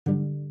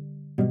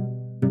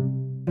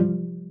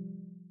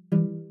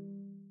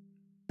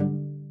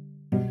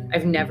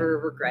I've never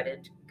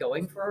regretted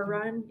going for a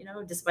run,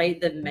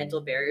 despite the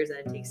mental barriers that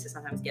it takes to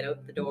sometimes get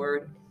out the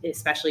door,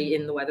 especially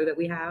in the weather that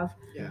we have.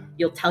 Yeah.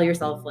 You'll tell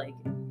yourself,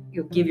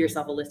 you'll give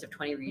yourself a list of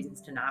 20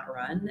 reasons to not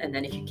run. And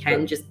then if you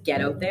can just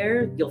get out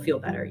there, you'll feel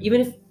better.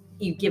 Even if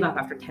you give up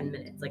after 10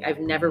 minutes. I've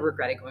never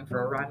regretted going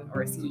for a run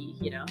or a ski,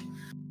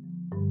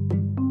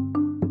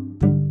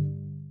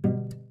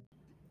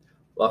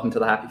 Welcome to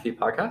the Happy Feet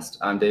podcast.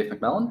 I'm Dave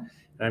McMillan.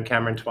 And I'm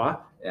Cameron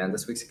Twa. And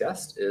this week's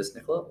guest is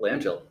Nicola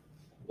Langell.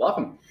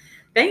 Welcome.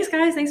 Thanks,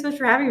 guys. Thanks so much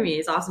for having me.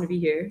 It's awesome to be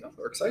here.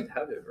 We're excited to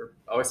have you. We're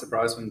always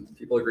surprised when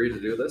people agree to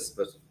do this,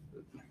 but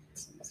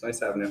it's nice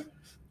having you.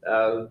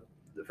 The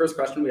first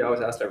question we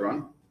always ask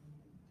everyone,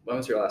 when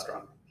was your last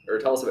run? Or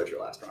tell us about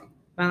your last run.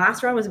 My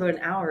last run was about an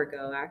hour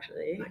ago,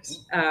 actually.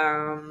 Nice.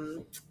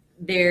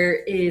 There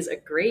is a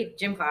great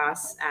gym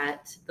class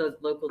at the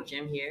local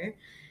gym here.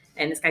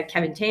 And this guy,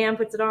 Kevin Tam,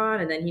 puts it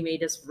on, and then he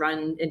made us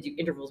run and do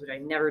intervals, which I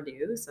never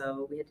do.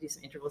 So we had to do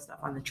some interval stuff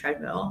on the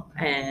treadmill,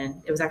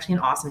 and it was actually an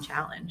awesome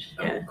challenge.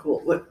 Oh,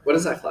 cool. What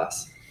is that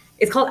class?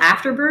 It's called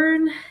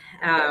Afterburn.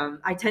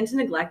 I tend to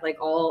neglect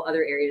all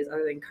other areas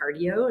other than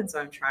cardio. And so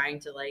I'm trying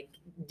to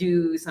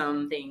do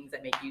some things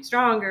that make you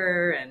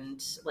stronger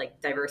and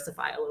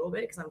diversify a little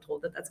bit, because I'm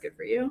told that that's good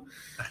for you.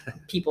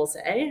 People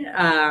say.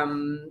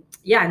 And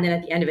then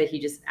at the end of it, he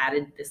just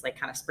added this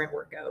kind of sprint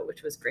workout,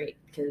 which was great,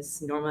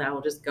 because normally I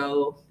will just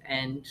go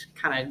and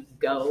kind of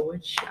go,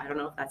 which I don't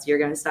know if that's your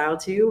guys' style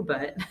too,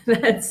 but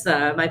that's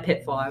my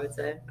pitfall, I would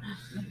say.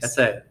 It's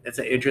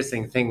an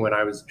interesting thing. When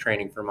I was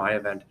training for my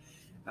event,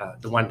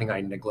 the one thing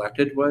I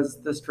neglected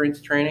was the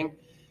strength training,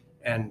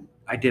 and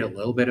I did a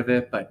little bit of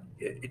it, but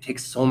it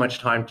takes so much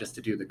time just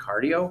to do the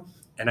cardio.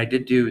 And I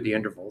did do the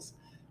intervals,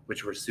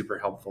 which were super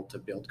helpful to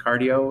build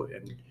cardio.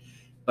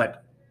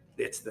 But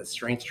it's the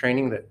strength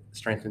training that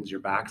strengthens your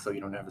back, so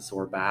you don't have a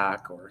sore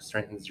back, or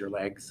strengthens your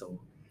legs. So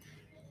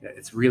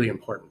it's really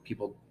important.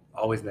 People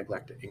always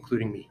neglect it,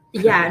 including me.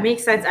 Yeah, it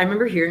makes sense. I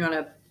remember hearing on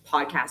a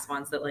podcast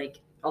once that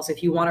also,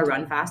 if you want to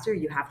run faster,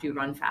 you have to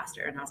run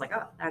faster. And I was like,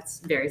 oh, that's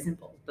very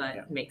simple, but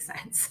it makes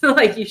sense.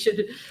 You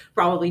should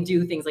probably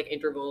do things like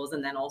intervals,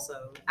 and then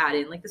also add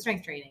in the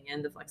strength training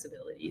and the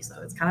flexibility.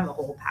 So it's kind of a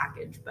whole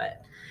package.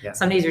 But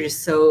some days are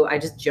just I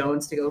just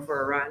jones to go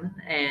for a run,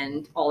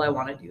 and all I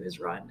want to do is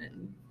run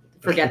and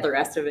forget the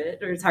rest of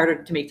it. Or it's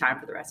harder to make time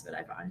for the rest of it,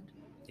 I find.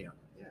 Yeah.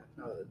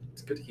 No,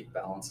 it's good to keep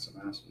balanced in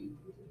that.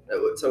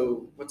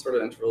 So what sort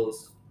of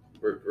intervals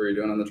were you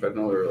doing on the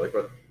treadmill, or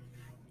what?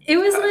 It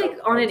was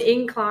on an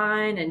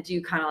incline, and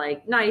do kind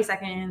of 90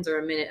 seconds or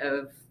a minute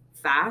of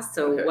fast.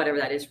 So whatever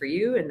that is for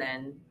you, and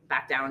then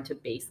back down to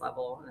base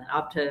level, and then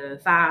up to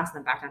fast, and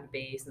then back down to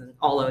base, and then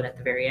all out at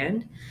the very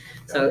end.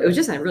 So it was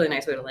just a really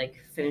nice way to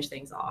finish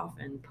things off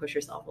and push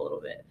yourself a little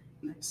bit.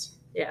 Nice.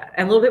 Yeah.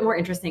 And a little bit more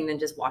interesting than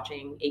just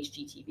watching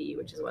HGTV,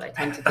 which is what I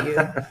tend to do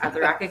at the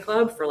Racket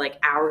Club for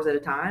hours at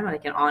a time. And I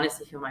can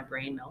honestly feel my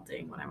brain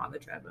melting when I'm on the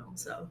treadmill.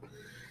 So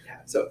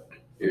So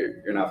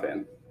you're not a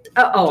fan?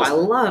 I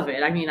love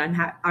it. I mean, of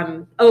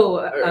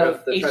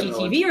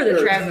HGTV or the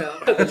treadmill?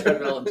 The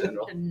treadmill in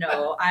general.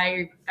 No,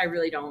 I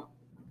really don't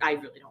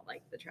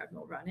like the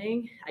treadmill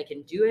running. I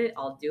can do it.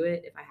 I'll do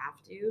it if I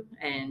have to.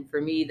 And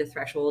for me, the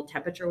threshold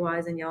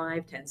temperature-wise in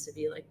Yellowknife tends to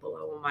be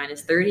below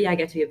 -30. I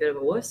get to be a bit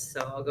of a wuss, so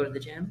I'll go to the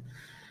gym.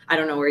 I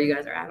don't know where you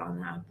guys are at on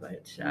that,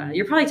 but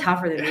you're probably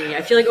tougher than me.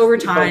 I feel over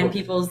time,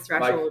 people's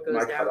threshold goes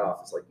down. My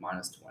cutoff is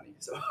 -20.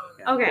 So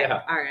okay,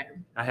 all right.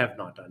 I have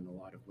not done a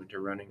lot of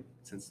winter running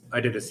since I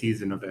did a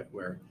season of it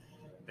where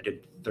I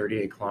did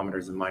 38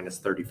 kilometers in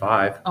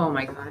 -35. Oh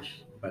my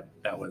gosh. But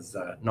that was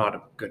not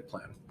a good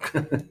plan.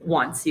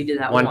 Once you did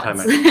that one once.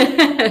 time.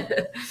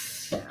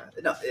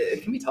 No,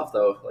 it can be tough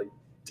though,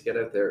 to get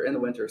out there in the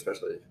winter,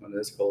 especially when it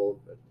is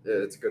cold. But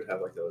it's good to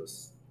have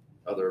those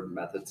other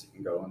methods you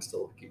can go and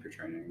still keep your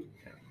training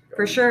going.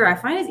 For sure. I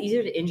find it's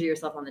easier to injure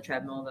yourself on the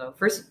treadmill though.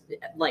 First,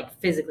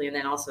 physically, and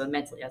then also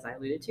mentally, as I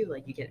alluded to,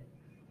 you get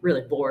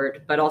really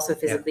bored, but also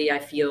physically, I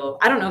feel,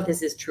 I don't know if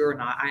this is true or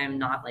not. I am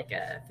not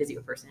a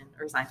physio person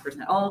or science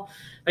person at all,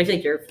 but I feel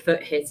your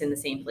foot hits in the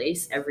same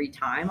place every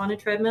time on a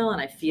treadmill. And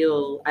I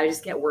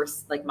just get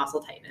worse,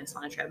 muscle tightness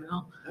on a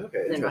treadmill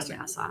than running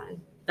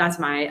outside. That's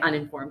my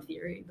uninformed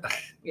theory. But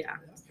yeah.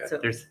 Okay. So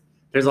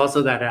There's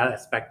also that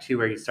aspect too,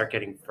 where you start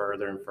getting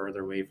further and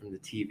further away from the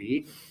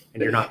TV,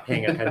 and you're not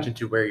paying attention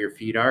to where your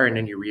feet are, and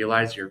then you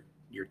realize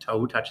your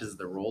toe touches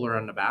the roller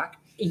on the back.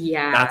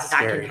 Yeah, that's that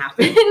scary. Can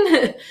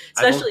happen.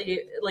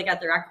 Especially at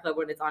the Racket Club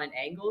when it's on an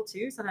angle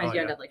too. Sometimes you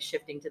end up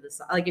shifting to the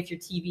side. If your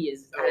TV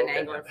is at an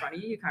angle in front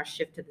of you, you kind of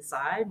shift to the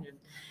side, and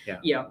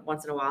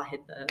once in a while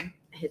hit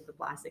the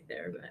plastic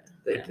there.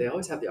 But they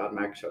always have the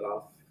automatic shut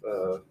off.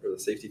 Or the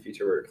safety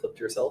feature where it clipped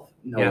yourself.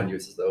 No one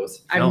uses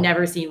those. I've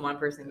never seen one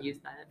person use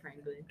that,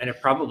 frankly. And it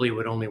probably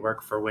would only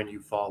work for when you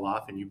fall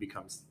off and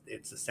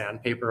it's a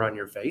sandpaper on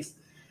your face.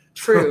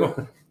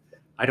 True.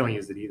 I don't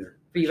use it either.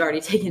 But you've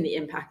already taken the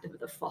impact of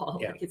the fall.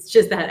 Yeah. It's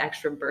just that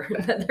extra burn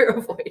that they're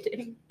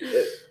avoiding.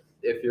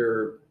 If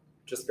you're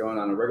just going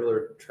on a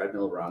regular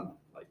treadmill run,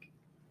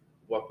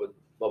 what would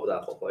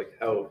that look like?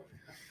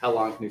 How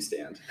long can you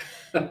stand?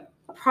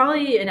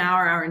 Probably an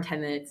hour and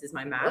 10 minutes is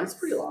my max. That's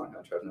pretty long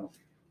on treadmill.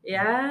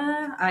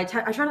 Yeah, I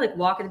try to like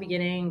walk at the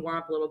beginning, warm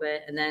up a little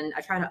bit, and then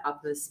I try to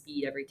up the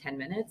speed every 10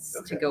 minutes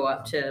to go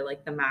up to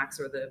like the max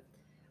or the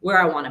where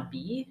I want to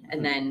be,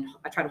 and then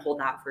I try to hold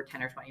that for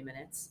 10 or 20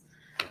 minutes.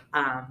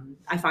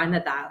 I find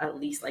that at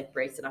least like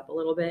breaks it up a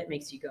little bit,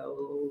 makes you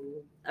go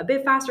a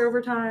bit faster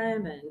over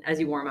time, and as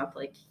you warm up,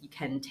 like you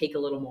can take a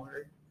little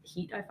more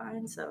heat, I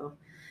find. So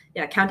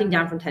yeah, counting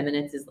down from 10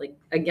 minutes is like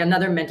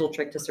another mental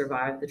trick to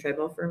survive the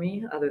treadmill for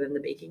me, other than the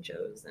baking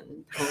shows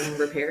and home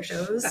repair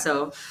shows.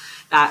 So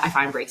that I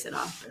find breaks it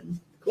up.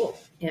 And Cool.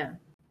 yeah.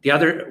 The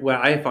other, what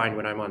I find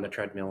when I'm on the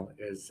treadmill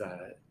is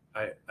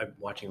I'm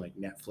watching like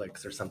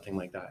Netflix or something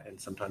like that. And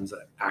sometimes I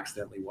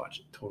accidentally watch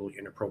a totally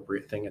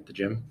inappropriate thing at the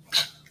gym.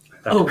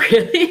 Oh,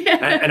 really?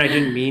 And I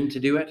didn't mean to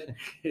do it.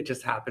 It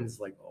just happens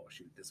like, oh,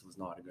 shoot, this was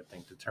not a good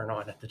thing to turn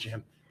on at the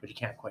gym, but you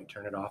can't quite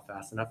turn it off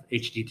fast enough.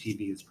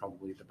 HDTV is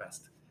probably the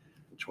best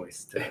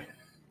choice to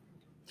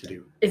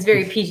do. It's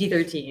very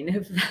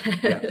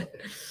PG-13.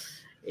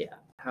 Yeah.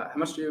 How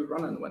much do you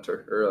run in the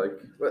winter? Or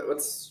like,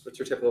 what's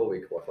your typical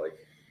week look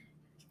like?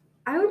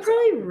 I would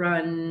probably try to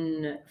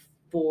run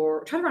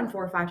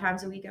 4 or 5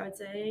 times a week, I would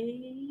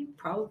say,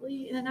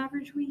 probably in an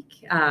average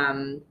week.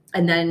 And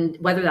then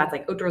whether that's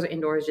like outdoors or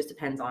indoors just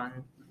depends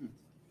on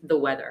the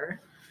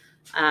weather.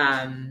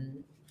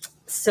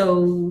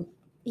 So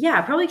yeah,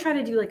 I probably try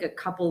to do like a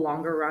couple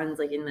longer runs,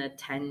 like in the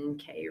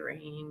 10K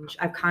range.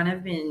 I've kind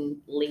of been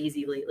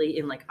lazy lately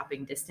in like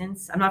upping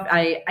distance.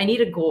 I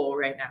need a goal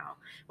right now,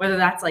 whether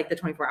that's like the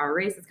 24-hour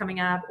race that's coming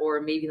up or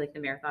maybe like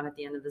the marathon at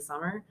the end of the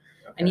summer.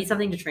 Okay. I need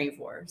something to train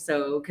for.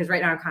 So, cause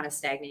right now I'm kind of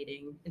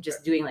stagnating and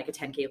just doing like a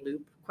 10K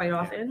loop quite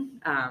often.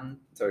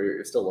 So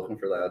you're still looking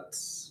for that,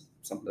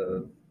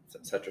 something to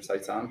set your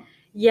sights on?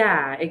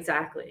 Yeah,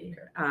 exactly.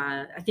 Okay.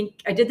 I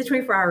think I did the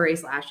 24-hour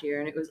race last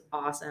year and it was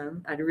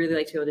awesome. I'd really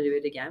like to be able to do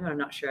it again, but I'm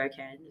not sure I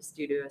can just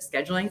due to a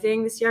scheduling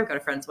thing this year. I've got a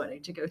friend's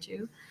wedding to go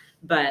to,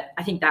 but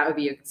I think that would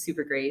be a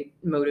super great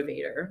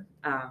motivator.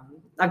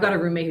 I've got a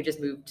roommate who just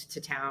moved to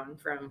town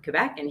from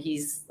Quebec and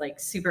he's like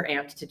super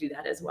amped to do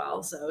that as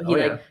well. So he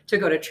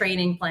took out a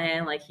training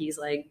plan, like he's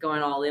like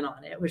going all in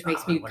on it, which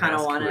makes me kind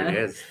of want to. It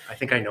is. I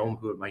think I know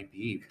who it might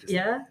be.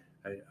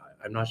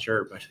 I'm not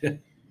sure, but.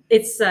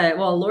 It's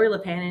Laurie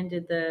LePanin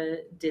did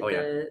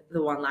the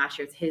one last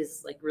year. It's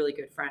his like really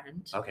good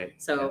friend. Okay.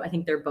 So I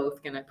think they're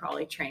both gonna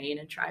probably train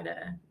and try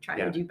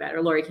to do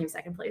better. Laurie came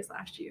second place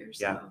last year.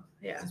 So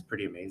yeah. It's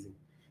pretty amazing.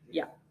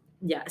 Yeah.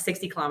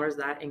 60 kilometers of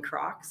that in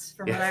Crocs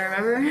from what I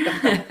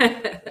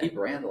remember. He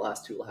ran the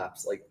last 2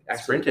 laps, like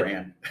actually sprinted.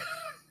 Ran.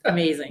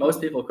 Amazing.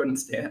 Most people could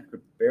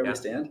barely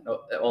stand.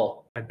 Oh,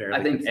 well, I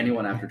think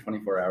anyone after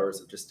 24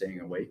 hours of just staying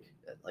awake,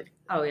 like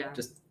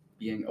just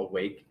being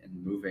awake and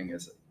moving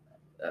is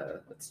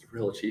that's a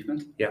real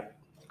achievement. Yeah.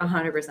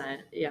 100%.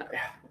 Yeah.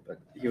 But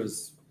he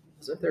was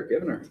up there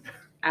giving her.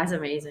 That's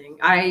amazing.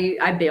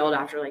 I bailed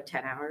after like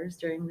 10 hours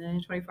during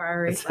the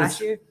 24-hour race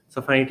last year.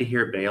 So funny to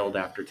hear bailed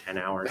after 10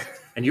 hours.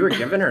 And you were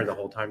giving her the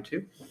whole time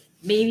too?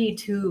 Maybe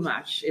too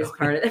much is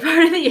part of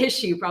the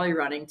issue. Probably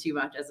running too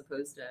much as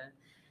opposed to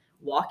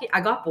walking.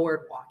 I got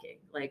bored walking,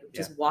 like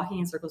just walking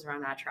in circles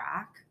around that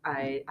track.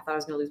 I thought I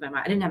was going to lose my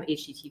mind. I didn't have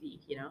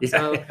HGTV,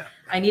 so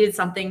I needed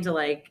something to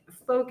like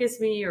focus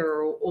me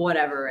or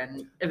whatever.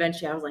 And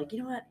eventually I was like, you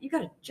know what, you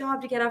got a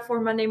job to get up for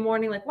Monday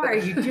morning. Like, why are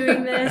you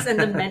doing this? And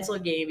the mental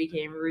game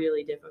became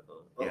really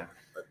difficult. Yeah.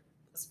 But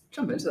let's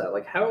jump into that.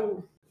 Like,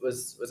 how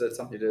was it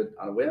something you did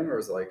on a whim, or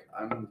was it like,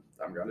 I'm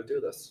going to do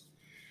this?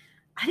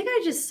 I think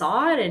I just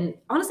saw it, and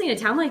honestly, in a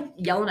town like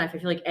Yellowknife, I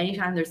feel like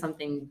anytime there's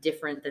something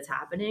different that's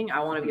happening, I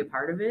want to be a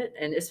part of it.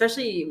 And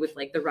especially with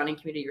like the running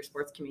community or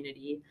sports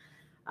community,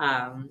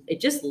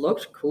 it just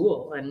looked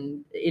cool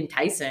and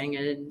enticing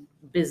and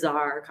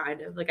bizarre,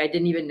 kind of. Like I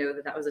didn't even know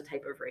that was a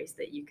type of race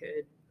that you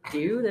could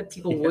do, that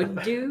people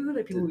would do,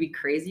 that people would be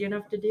crazy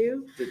enough to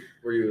do.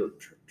 Were you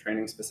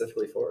training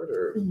specifically for it,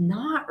 or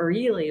not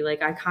really?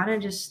 Like I kind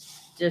of just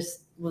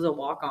was a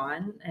walk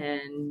on,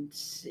 and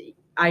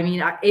I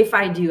mean, if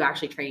I do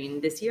actually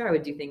train this year, I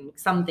would do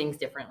some things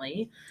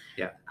differently.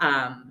 Yeah.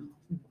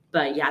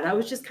 But yeah, that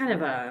was just kind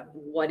of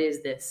what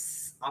is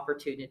this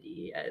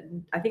opportunity?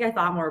 And I think I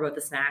thought more about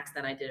the snacks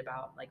than I did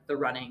about like the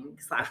running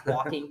 /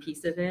 walking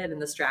piece of it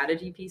and the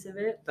strategy piece of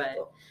it.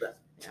 But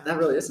that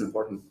really is an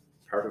important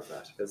part of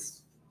that,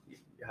 because you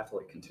have to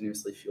like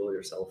continuously fuel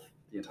yourself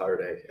the entire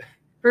day.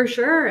 For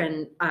sure.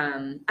 And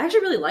I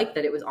actually really liked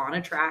that it was on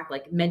a track.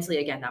 Like mentally,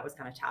 again, that was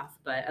kind of tough,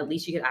 but at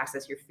least you could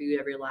access your food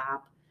every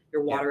lap,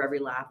 your water every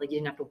lap. Like you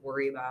didn't have to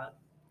worry about,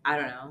 I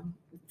don't know,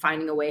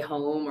 finding a way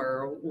home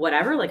or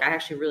whatever. Like I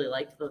actually really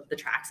liked the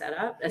track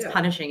setup, as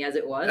punishing as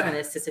it was and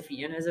as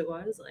Sisyphean as it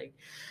was. Like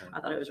I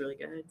thought it was really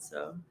good.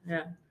 So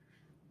yeah.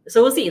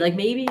 So we'll see. Like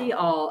maybe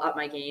I'll up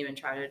my game and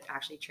try to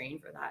actually train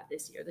for that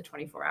this year, the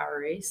 24-hour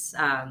race,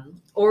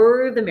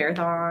 or the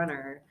marathon,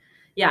 or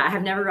I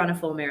have never run a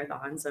full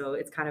marathon, so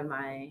it's kind of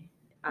my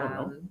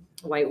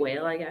white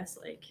whale, I guess.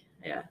 Like,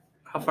 yeah.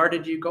 How far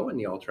did you go in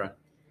the ultra?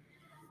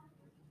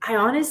 I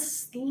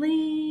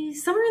honestly,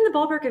 somewhere in the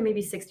ballpark of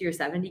maybe 60 or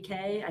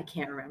 70K. I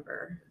can't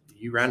remember.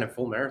 you ran a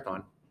full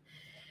marathon.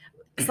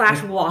 /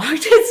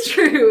 walked. It's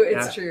true.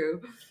 It's Yeah.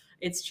 true.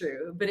 It's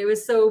true. But it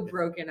was so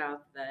broken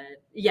up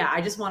that, yeah,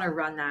 I just want to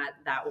run that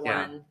one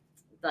Yeah.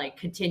 like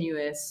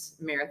continuous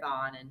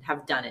marathon and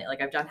have done it.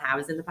 Like I've done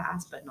halves in the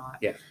past, but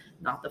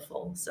not the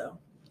full. So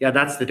Yeah,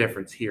 that's the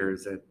difference here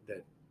is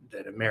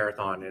that a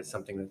marathon is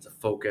something that's a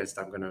focused,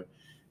 I'm going to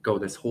go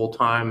this whole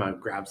time, I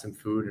grab some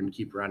food and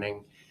keep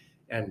running.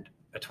 And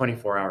a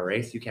 24-hour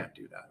race, you can't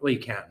do that. Well, you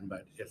can,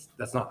 but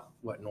that's not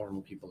what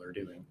normal people are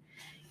doing.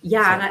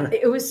 yeah, So- and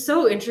it was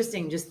so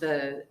interesting. Just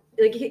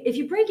if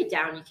you break it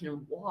down, you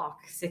can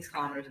walk 6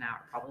 kilometers an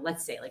hour, probably.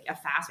 Let's say like a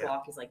fast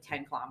walk is like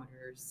 10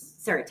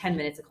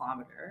 minutes a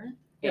kilometer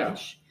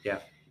ish. Yeah.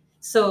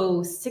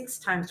 So 6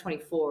 times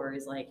 24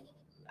 is like,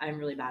 I'm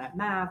really bad at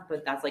math,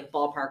 but that's like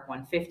ballpark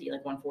 150,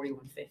 like 140,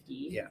 150.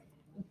 Yeah.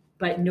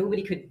 But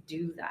nobody could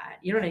do that.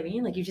 You know what I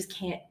mean? Like you just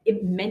can't.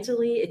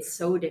 Mentally, it's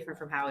so different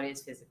from how it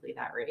is physically,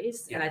 that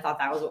race. Yeah. And I thought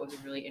that was what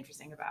was really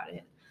interesting about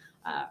it.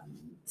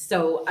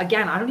 So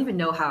again, I don't even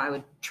know how I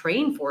would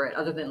train for it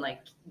other than like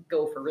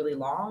go for really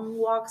long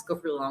walks, go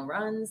for really long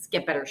runs,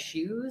 get better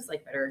shoes,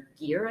 like better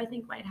gear, I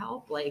think might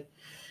help. Like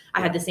I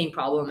had the same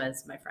problem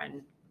as my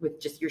friend with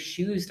just your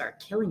shoes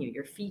start killing you.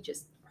 Your feet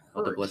just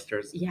All the hurt.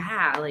 blisters.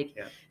 Yeah. And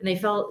they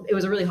felt, it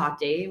was a really hot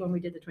day when we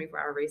did the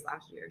 24-hour race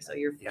last year. So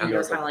your feet Yeah.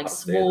 were kind of like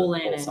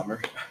swollen. Whole And,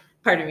 summer.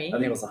 pardon me? I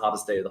think it was the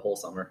hottest day of the whole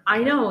summer. I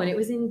know. And it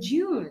was in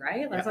June,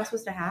 right? That's not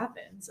supposed to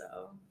happen.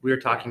 So We were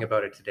talking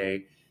about it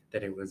today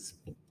that it was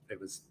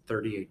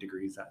 38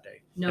 degrees that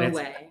day. no And it's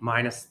way.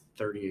 minus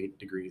 38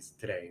 degrees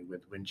today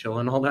with wind chill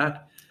and all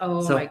that.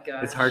 Oh So my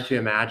gosh. it's hard to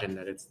imagine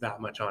that it's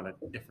that much on a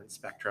different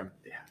spectrum.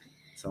 Yeah.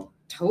 So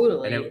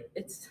Totally. And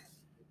It's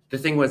the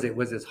thing was, it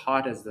was as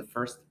hot as the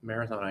first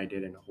marathon I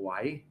did in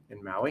Hawaii,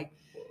 in Maui,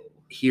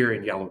 here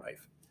in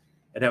Yellowknife.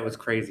 And that was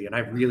crazy. And I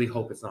really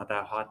hope it's not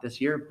that hot this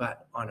year.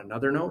 But on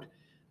another note,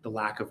 the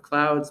lack of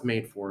clouds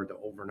made for the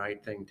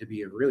overnight thing to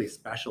be a really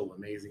special,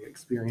 amazing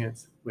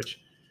experience,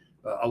 which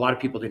a lot of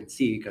people didn't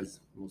see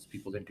because most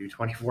people didn't do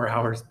 24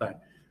 hours.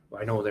 But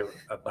I know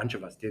a bunch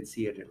of us did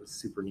see it. It was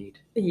super neat.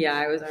 Yeah,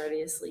 I was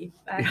already asleep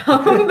at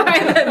home by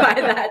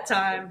that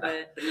time.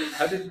 But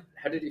How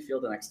did you feel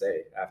the next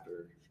day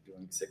after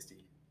doing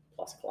 60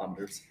 plus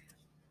kilometers?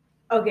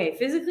 okay,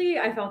 physically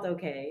I felt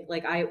okay.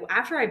 Like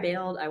after I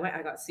bailed,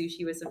 I got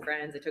sushi with some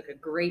friends. I took a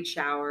great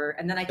shower,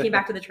 and then I came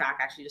back to the track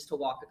actually just to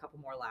walk a couple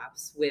more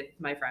laps with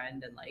my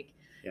friend and like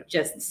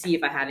just see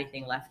if I had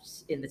anything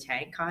left in the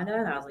tank, kind of.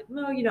 And I was like,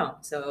 no, you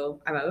don't.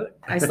 So I'm out.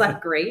 I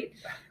slept great.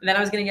 And then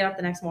I was gonna get up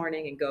the next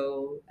morning and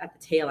go at the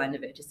tail end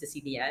of it just to see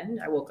the end.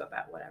 I woke up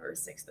at whatever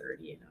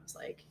 6:30, and I was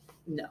like,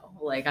 no,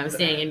 like I'm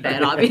staying in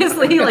bed,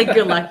 obviously. Like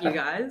good luck, you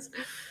guys.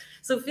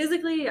 So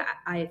physically,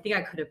 I think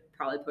I could have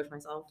probably pushed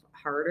myself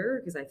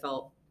harder because I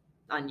felt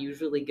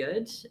unusually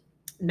good.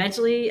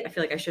 Mentally, I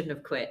feel like I shouldn't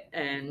have quit.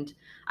 And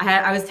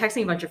I was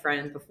texting a bunch of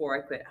friends before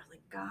I quit. I was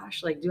like,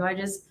 gosh, like, do I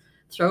just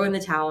throw in the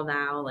towel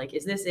now? Like,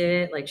 is this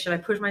it? Like, should I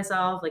push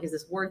myself? Like, is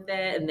this worth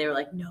it? And they were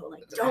like, no,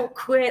 like, don't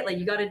quit. Like,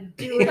 you got to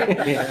do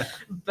it. Yeah.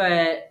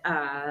 But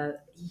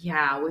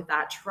yeah, with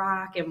that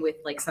track and with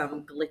like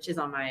some glitches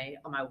on my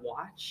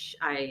watch,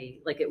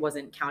 it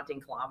wasn't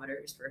counting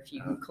kilometers for a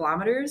few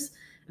kilometers.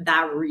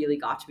 That really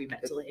got to me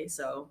mentally.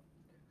 So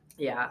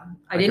yeah,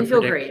 I didn't feel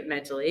great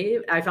mentally.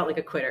 I felt like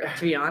a quitter,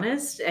 to be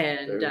honest.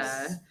 And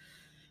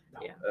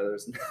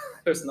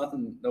there's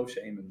nothing, no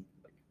shame in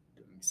like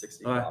doing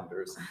 60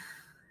 kilometers.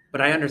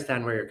 But I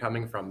understand where you're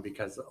coming from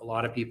because a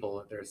lot of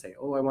people they say,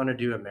 "Oh, I want to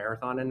do a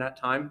marathon in that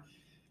time,"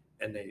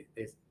 and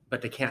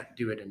but they can't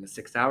do it in the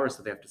 6 hours,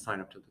 so they have to sign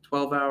up to the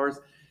 12 hours,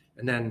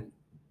 and then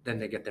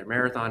they get their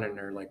marathon and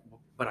they're like,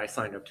 "But I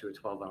signed up to a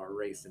 12-hour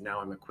race, and now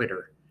I'm a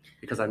quitter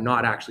because I'm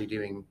not actually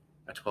doing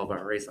a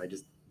 12-hour race. I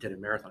just did a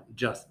marathon,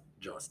 just."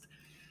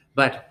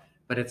 But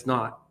it's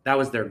not. That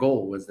was their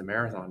goal, was the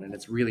marathon, and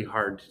it's really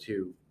hard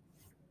to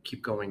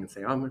keep going and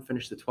say, "Oh, I'm going to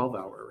finish the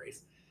 12-hour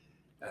race."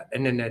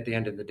 And then at the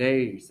end of the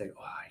day, you say,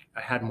 "Oh,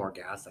 I had more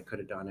gas. I could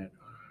have done it."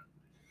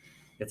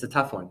 It's a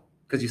tough one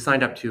because you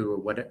signed up to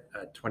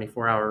a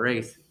 24-hour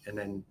race, and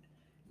then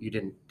you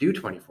didn't do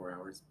 24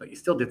 hours, but you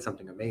still did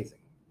something amazing.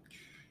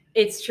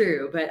 It's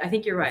true, but I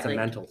think you're right. It's a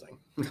mental thing.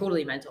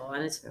 Totally mental,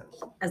 and it's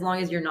as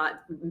long as you're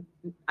not,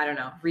 I don't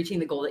know, reaching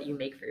the goal that you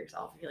make for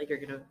yourself. I feel like you're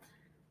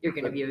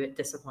gonna be a bit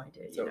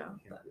disappointed. So,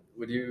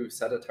 would you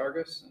set a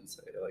target and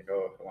say like,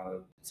 "Oh, I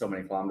wanted so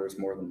many kilometers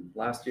more than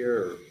last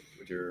year," or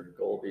would your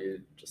goal be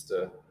just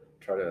to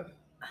try to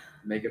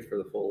make it for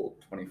the full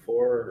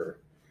 24? Or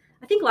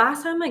I think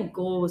last time my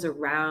goal was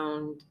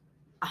around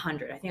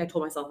 100. I think I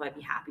told myself I'd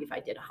be happy if I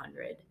did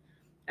 100,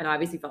 and I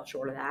obviously fell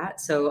short of that.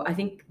 So I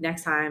think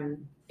next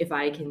time, if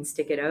I can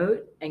stick it out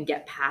and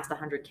get past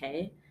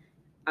 100K,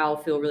 I'll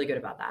feel really good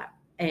about that.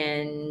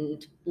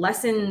 And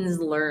lessons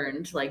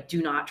learned, like,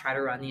 do not try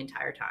to run the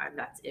entire time.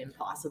 That's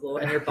impossible,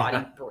 and your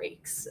body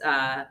breaks.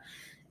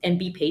 And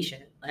be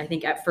patient. I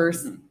think at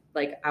first,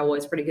 like, I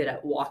was pretty good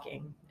at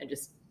walking and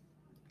just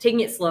taking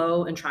it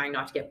slow and trying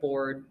not to get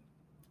bored.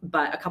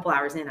 But a couple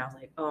hours in, I was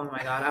like, oh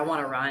my God, I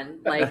want to run.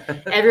 Like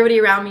everybody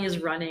around me is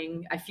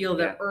running. I feel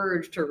the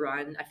urge to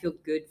run. I feel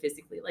good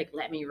physically. Like,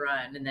 let me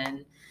run. And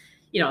then,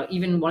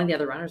 even one of the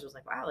other runners was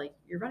like, wow, like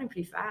you're running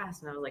pretty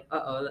fast. And I was like,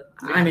 uh-oh,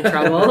 I'm in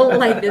trouble.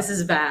 Like this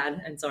is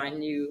bad. And so I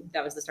knew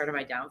that was the start of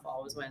my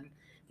downfall, was when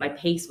my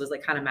pace was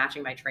like kind of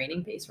matching my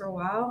training pace for a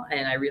while.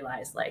 And I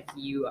realized like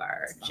you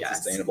are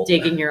just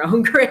digging your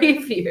own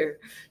grave here.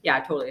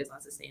 Yeah, totally. It's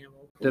not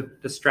sustainable.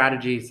 The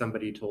strategy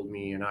somebody told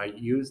me and I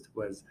used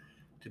was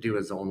to do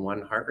a zone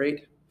 1 heart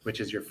rate, which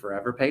is your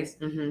forever pace.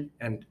 Mm-hmm.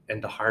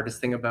 And the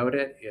hardest thing about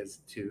it is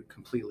to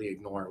completely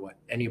ignore what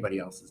anybody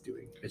else is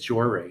doing. It's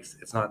your race.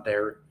 It's not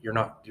you're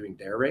not doing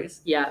their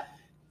race. Yeah.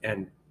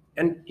 And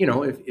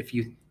if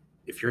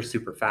you're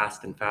super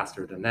fast and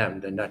faster than them,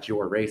 then that's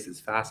your race is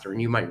faster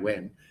and you might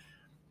win.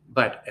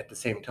 But at the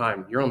same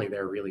time, you're only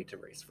there really to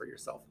race for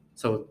yourself.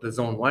 So the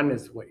zone 1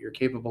 is what you're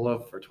capable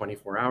of for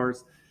 24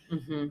 hours.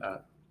 Mm-hmm.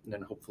 And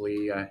then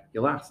hopefully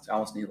you last. I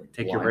almost need like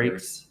take your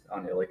breaks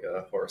on you like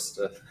a horse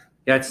to.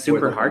 Yeah, it's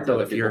super hard though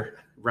if you're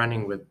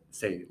running with,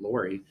 say,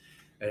 Laurie,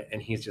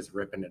 and he's just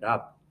ripping it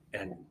up,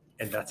 and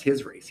that's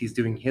his race. He's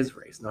doing his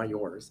race, not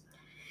yours.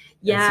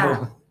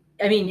 Yeah,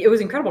 I mean, it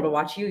was incredible to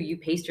watch you. You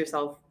paced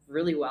yourself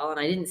really well, and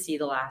I didn't see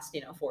the last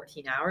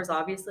 14 hours,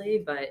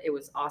 obviously, but it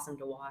was awesome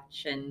to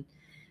watch. And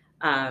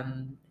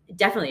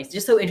definitely, it's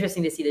just so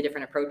interesting to see the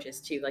different approaches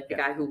too. Like the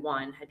guy who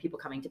won had people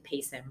coming to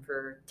pace him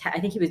for, I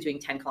think he was doing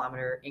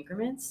 10-kilometer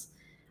increments.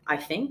 I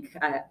think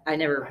I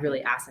never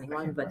really asked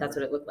anyone, but that's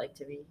what it looked like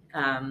to me.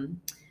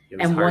 It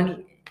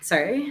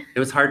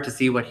was hard to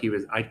see what he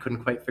was. I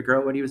couldn't quite figure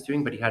out what he was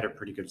doing, but he had a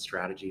pretty good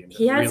strategy. And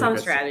he had really some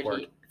good strategy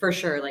support. For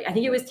sure. Like I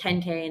think it was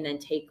 10K and then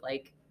take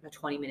like a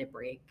 20-minute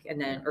break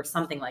and then, or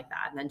something like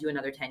that. And then do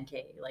another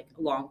 10K, like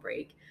a long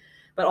break.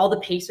 But all the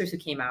pacers who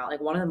came out, like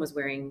one of them was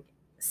wearing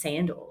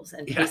sandals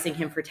and pacing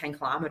him for 10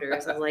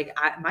 kilometers. I was like,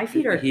 my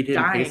feet are He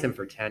didn't dying. pace him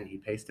for 10. He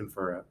paced him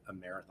for a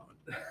marathon.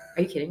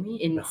 Are you kidding me?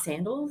 In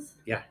sandals?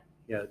 Yeah.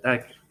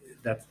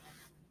 That's.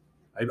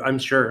 I'm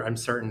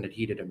certain that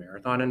he did a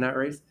marathon in that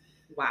race.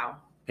 Wow.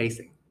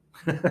 Pacing.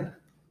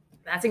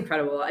 That's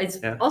incredible. It's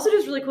also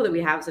just really cool that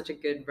we have such a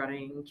good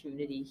running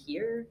community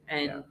here.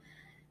 And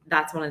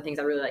that's one of the things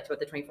I really liked about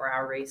the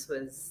 24-hour race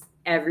was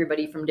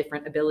everybody from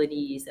different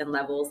abilities and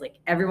levels, like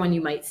everyone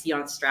you might see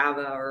on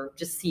Strava or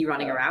just see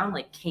running around,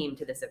 like came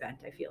to this event.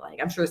 I feel like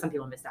I'm sure some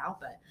people missed out,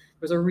 but there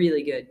was a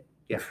really good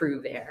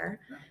crew there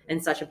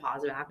and such a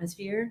positive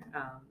atmosphere.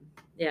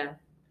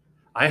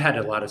 I had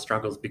a lot of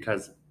struggles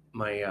because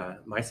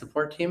my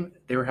support team,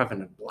 they were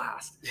having a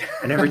blast.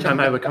 And every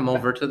time I would come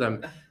over to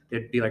them,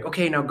 they'd be like,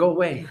 okay, now go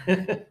away.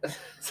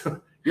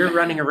 So you're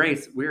running a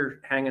race. We're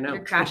hanging out.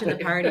 You're crashing the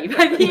party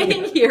by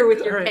being here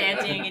with your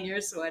panting and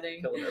your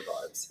sweating. Killing their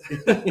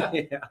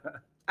vibes.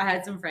 I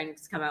had some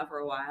friends come out for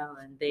a while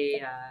and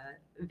they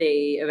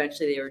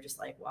eventually were just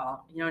like,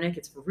 well, Nick,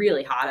 it's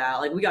really hot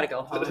out. Like we got to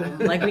go home.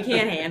 Like we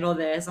can't handle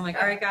this. I'm like,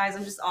 all right, guys,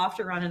 I'm just off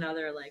to run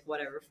another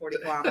 40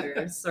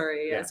 kilometers.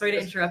 Sorry. Sorry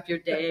to interrupt your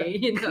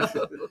day.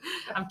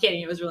 I'm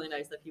kidding. It was really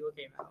nice that people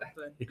came out,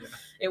 but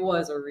it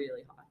was a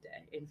really hot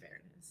day in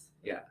fairness.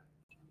 Yeah.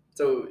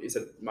 So you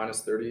said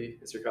minus 30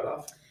 is your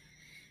cutoff?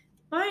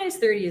 Minus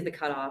 30 is the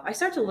cutoff. I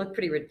start to look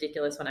pretty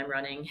ridiculous when I'm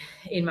running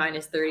in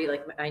minus 30.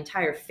 Like my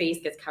entire face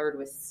gets covered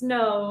with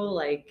snow.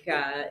 Like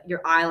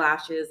your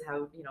eyelashes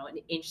have, an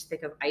inch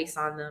thick of ice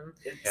on them.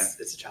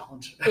 It's a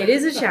challenge. It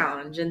is a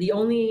challenge. And the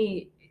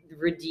only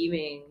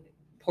redeeming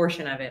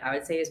portion of it, I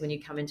would say, is when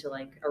you come into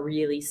like a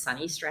really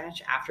sunny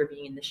stretch after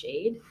being in the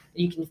shade,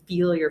 you can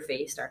feel your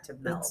face start to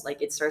melt.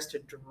 Like it starts to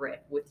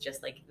drip with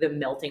just like the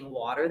melting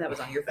water that was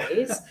on your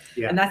face.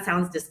 And that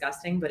sounds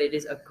disgusting, but it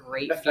is a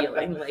great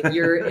feeling. Like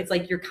it's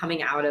like you're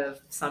coming out of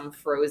some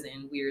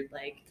frozen weird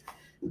like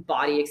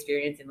body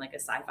experience in like a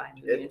sci-fi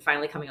movie and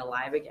finally coming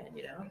alive again,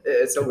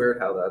 It's so weird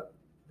how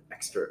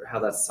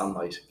that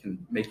sunlight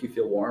can make you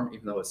feel warm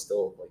even though it's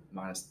still like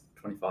minus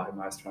 25,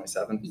 minus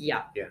 27.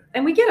 Yeah.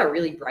 And we get a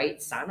really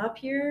bright sun up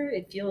here.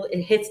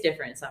 It hits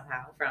different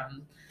somehow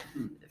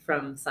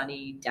from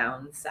sunny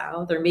down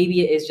south, or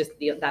maybe it is just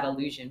that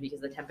illusion because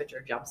the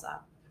temperature jumps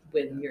up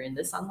when you're in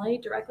the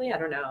sunlight directly. I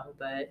don't know,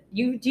 but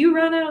do you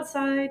run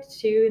outside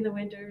too in the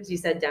winters? You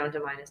said down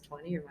to minus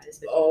 20 or minus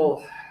 15.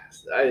 Oh,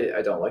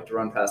 I don't like to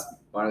run past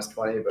minus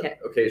 20, but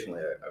occasionally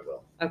I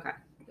will. Okay.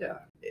 Yeah,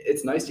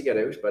 it's nice to get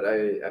out, but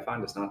I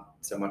find it's not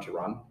so much a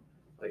run.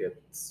 Like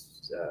it's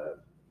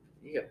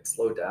you get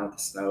slowed down with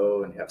the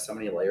snow, and you have so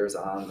many layers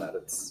on that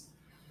it's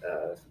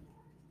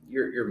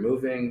you're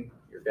moving,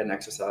 you're getting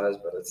exercise,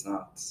 but it's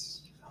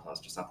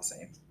just not the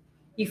same.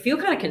 You feel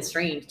kind of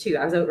constrained too.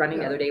 I was out running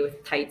the other day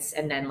with tights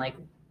and then like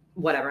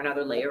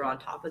another layer on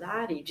top of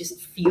that. You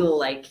just feel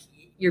like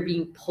you're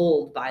being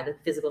pulled by the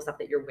physical stuff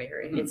that you're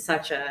wearing. It's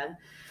such an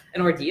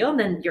ordeal. And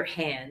then your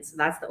hands,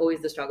 that's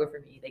always the struggle for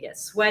me. They get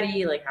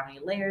sweaty, like how many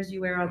layers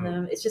you wear on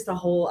them. It's just a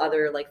whole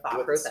other like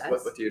thought process.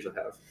 What do you usually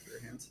have for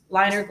your hands?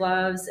 Liner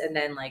gloves and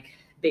then like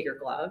bigger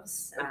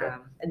gloves. Okay.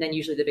 And then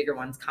usually the bigger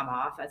ones come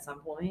off at some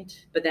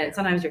point. But then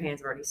sometimes your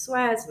hands have already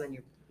sweat, so then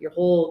your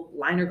whole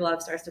liner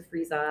glove starts to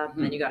freeze up,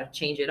 and then you got to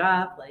change it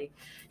up. Like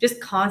just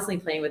constantly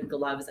playing with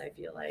gloves, I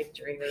feel like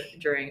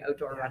during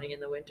outdoor running in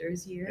the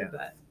winters here.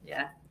 But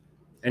yeah.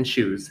 And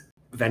shoes.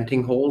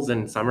 Venting holes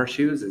in summer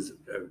shoes is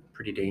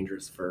pretty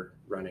dangerous for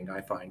running,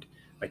 I find.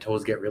 My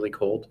toes get really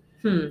cold.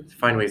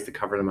 Find ways to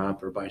cover them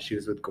up, or buy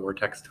shoes with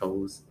Gore-Tex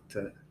toes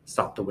to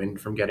stop the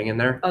wind from getting in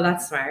there. Oh,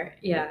 that's smart.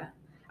 Yeah.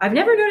 I've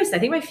never noticed. I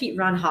think my feet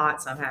run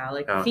hot somehow.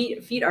 Like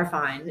feet are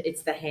fine.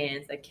 It's the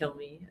hands that kill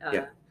me.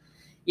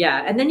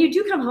 Yeah. And then you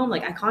do come home.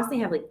 Like I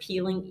constantly have like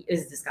peeling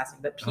is disgusting,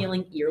 but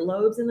peeling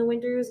earlobes in the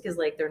winters because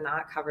like they're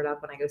not covered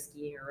up when I go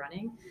skiing or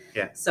running.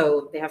 Yeah.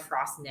 So they have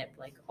frost nip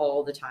like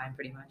all the time,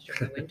 pretty much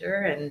during the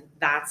winter, and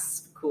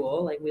that's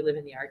cool. Like we live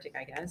in the Arctic,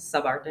 I guess,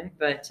 subarctic,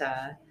 but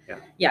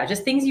yeah,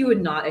 just things you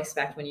would not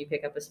expect when you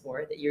pick up a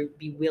sport that you'd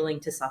be willing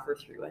to suffer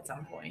through at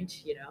some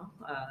point. You know.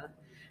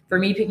 For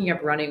me, picking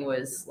up running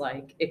was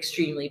like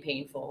extremely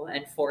painful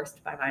and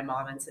forced by my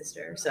mom and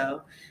sister.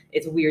 So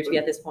it's weird to be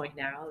at this point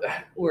now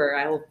where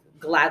I will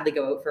gladly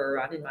go out for a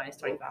run in minus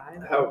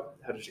 25. How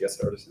did you get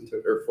started into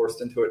it or forced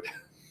into it?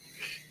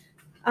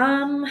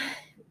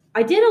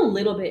 I did a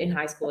little bit in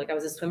high school. Like I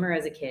was a swimmer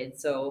as a kid,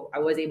 so I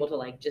was able to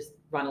like just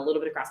run a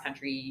little bit of cross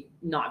country,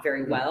 not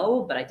very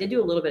well, but I did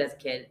do a little bit as a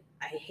kid.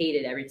 I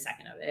hated every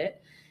second of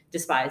it,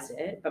 despised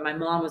it. But my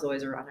mom was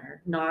always a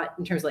runner, not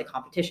in terms of like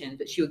competition,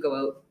 but she would go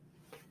out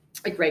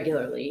like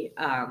regularly.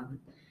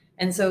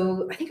 And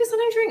so I think it was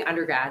sometime during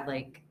undergrad,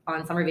 like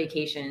on summer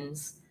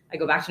vacations, I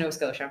go back to Nova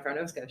Scotia. I'm from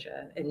Nova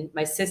Scotia. And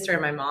my sister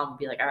and my mom would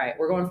be like, all right,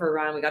 we're going for a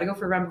run. We got to go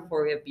for a run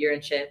before we have beer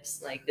and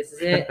chips. Like, this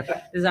is it. This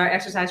is our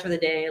exercise for the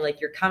day. Like,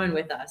 you're coming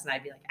with us. And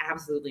I'd be like,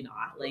 absolutely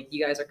not. Like,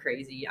 you guys are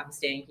crazy. I'm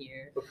staying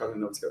here. What part of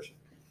Nova Scotia?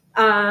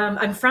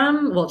 I'm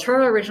from,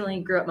 Toronto originally,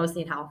 grew up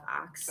mostly in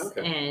Halifax.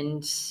 Okay.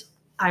 And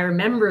I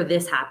remember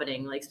this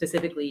happening, like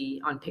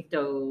specifically on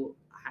Caribou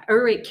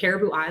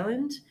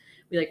Island.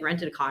 We like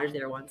rented a cottage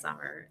there one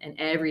summer, and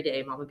every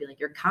day mom would be like,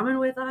 you're coming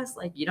with us.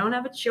 Like, you don't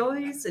have a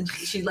choice. And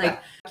she'd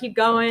like, keep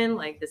going.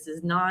 Like, this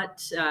is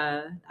not,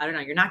 I don't know,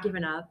 you're not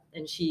giving up.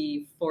 And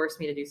she forced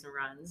me to do some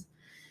runs.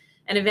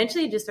 And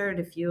eventually it just started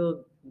to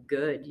feel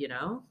good. You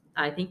know,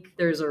 I think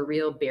there's a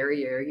real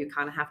barrier you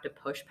kind of have to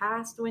push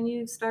past when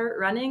you start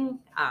running.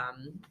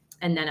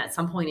 And then at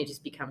some point it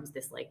just becomes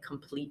this like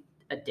complete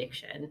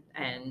addiction.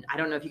 And I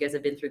don't know if you guys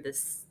have been through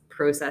this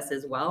process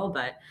as well,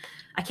 but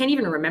I can't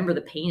even remember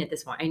the pain at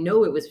this point. I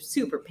know it was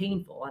super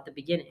painful at the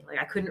beginning. Like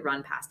I couldn't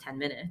run past 10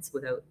 minutes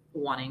without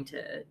wanting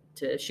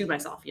to shoot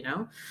myself, you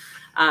know?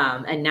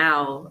 And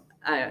now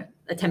a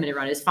 10-minute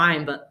run is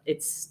fine, but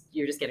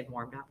you're just getting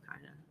warmed up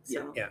kind of.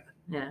 So,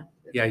 yeah.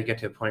 You get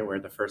to a point where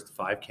the first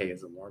 5K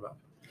is a warm up.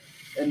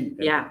 And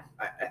yeah,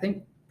 I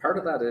think part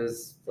of that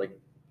is like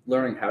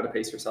learning how to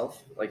pace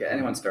yourself. Like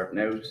anyone starting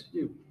out,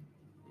 you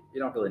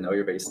don't really know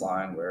your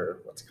baseline,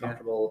 what's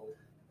comfortable. Yeah.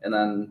 And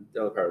then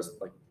the other part is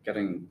like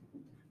getting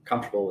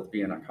comfortable with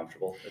being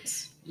uncomfortable.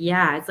 It's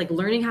like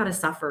learning how to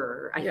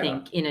suffer, I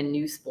think, in a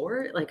new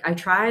sport. Like I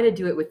try to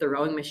do it with the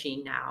rowing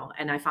machine now,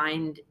 and I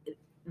find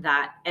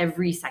that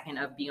every second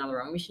of being on the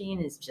rowing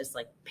machine is just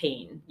like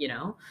pain, you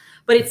know,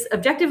 but it's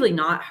objectively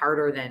not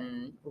harder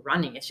than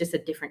running. It's just a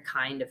different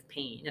kind of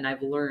pain. And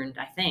I've learned,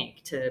 I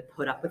think, to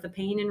put up with the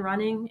pain in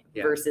running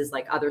versus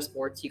like other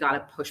sports. You got to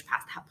push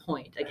past that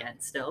point again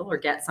still, or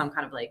get some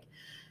kind of like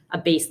a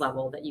base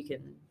level that you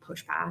can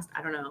push past.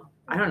 I don't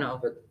know.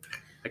 But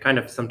I kind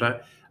of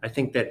sometimes, I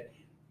think that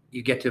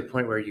you get to a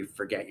point where you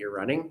forget you're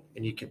running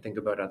and you can think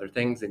about other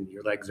things and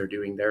your legs are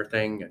doing their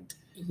thing and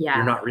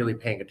you're not really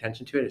paying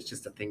attention to it. It's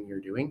just a thing you're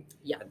doing.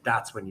 Yeah. And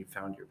that's when you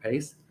found your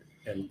pace.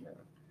 And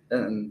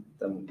then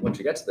once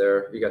you get to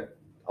there, you get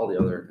all the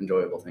other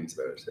enjoyable things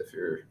about it. If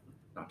you're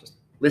not just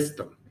list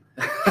them.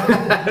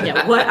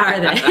 Yeah. What are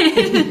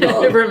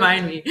they?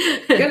 Remind me.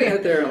 Getting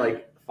out there and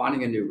like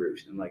finding a new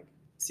route and like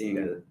seeing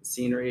a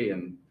scenery.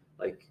 And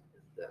like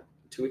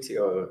 2 weeks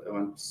ago, I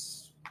went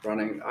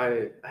running.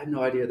 I had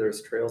no idea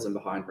there's trails in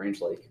behind Range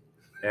Lake.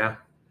 Yeah.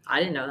 I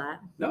didn't know that.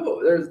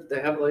 No,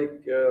 they have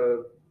like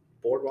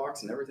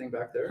boardwalks and everything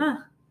back there. Huh.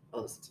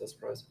 Oh, that's so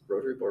surprised.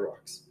 Rotary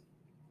boardwalks.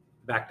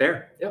 Back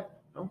there?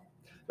 Yep. Oh.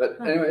 But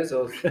anyways, it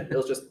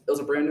was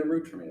a brand new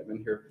route for me. I've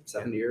been here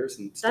 7 years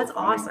and still that's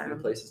awesome. New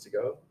places to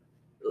go.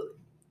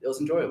 It was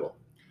enjoyable.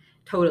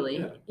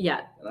 Totally.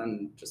 Yeah. And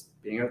then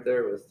just being out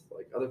there with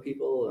like other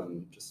people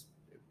and just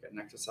getting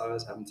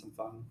exercise, having some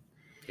fun.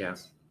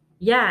 Yes.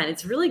 Yeah, and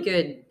it's really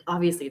good.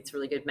 Obviously, it's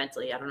really good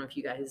mentally. I don't know if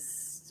you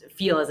guys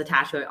feel as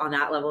attached to it on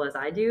that level as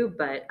I do,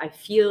 but I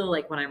feel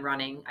like when I'm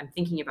running, I'm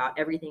thinking about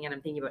everything and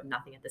I'm thinking about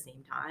nothing at the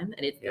same time.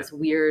 And it's this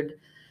weird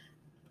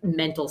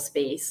mental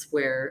space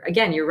where,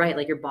 again, you're right,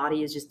 like your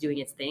body is just doing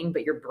its thing,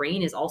 but your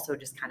brain is also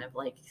just kind of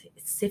like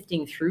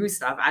sifting through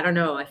stuff. I don't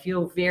know. I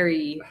feel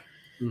very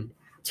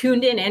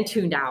tuned in and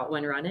tuned out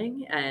when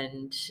running.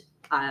 And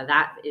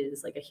that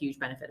is like a huge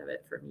benefit of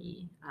it for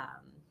me.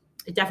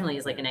 It definitely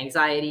is like an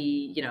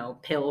anxiety,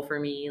 pill for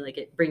me. Like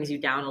it brings you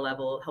down a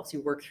level, helps you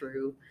work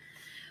through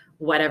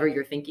whatever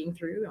you're thinking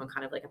through on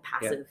kind of like a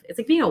passive, it's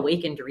like being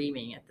awake and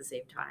dreaming at the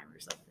same time or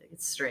something.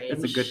 It's strange.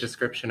 That's a good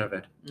description of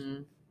it.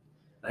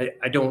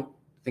 I don't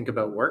think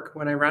about work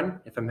when I run.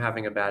 If I'm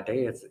having a bad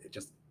day, it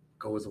just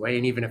goes away.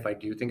 And even if I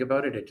do think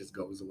about it, it just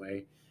goes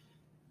away.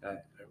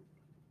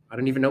 I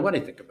don't even know what I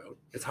think about.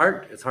 It's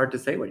hard to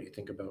say what you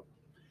think about.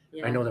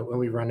 Yeah. I know that when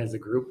we run as a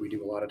group, we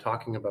do a lot of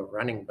talking about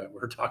running, but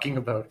we're talking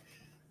about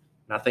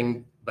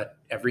nothing but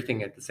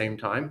everything at the same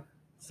time.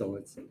 So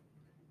it's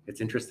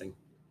interesting.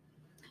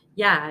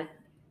 Yeah,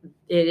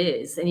 it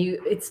is. And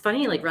it's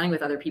funny, like running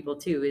with other people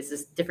too is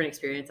this different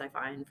experience I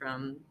find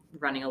from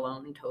running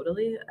alone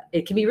totally.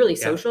 It can be really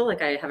social.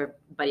 Like I have a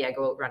buddy I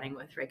go out running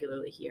with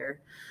regularly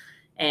here.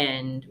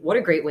 And what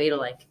a great way to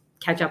like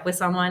catch up with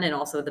someone. And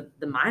also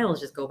the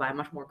miles just go by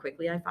much more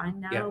quickly, I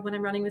find now when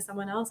I'm running with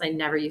someone else. I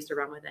never used to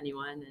run with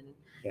anyone.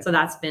 And so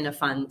that's been a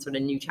fun sort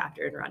of new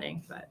chapter in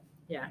running. But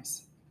yeah.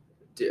 Nice.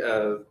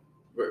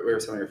 Where are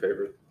some of your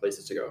favorite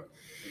places to go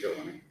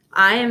running?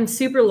 I am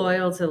super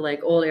loyal to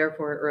like Old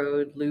Airport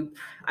Road Loop.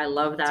 I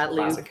love that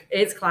loop.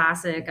 It's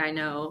classic. I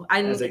know.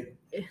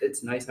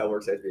 It's nice how it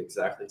works out to be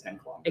exactly 10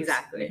 kilometers.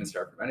 Exactly. And you can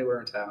start from anywhere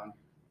in town.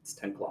 It's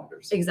 10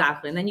 kilometers.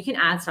 Exactly. And then you can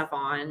add stuff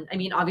on. I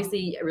mean,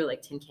 obviously, I really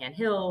like Tin Can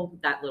Hill,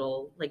 that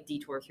little like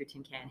detour through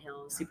Tin Can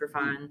Hill, super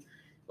fun.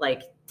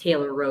 Like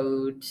Taylor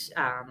Road,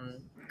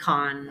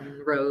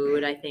 Con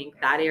Road, I think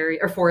that area,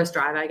 or Forest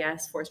Drive, I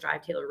guess. Forest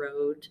Drive, Taylor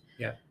Road.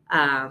 Yeah.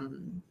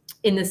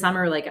 In the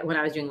summer, like when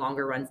I was doing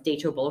longer runs,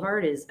 Decho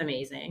Boulevard is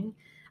amazing.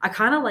 I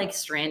kind of like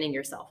stranding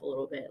yourself a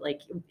little bit.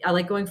 Like I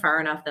like going far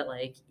enough that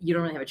like you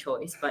don't really have a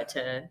choice but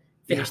to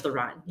finish the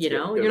run. You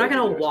know, you're not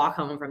going to walk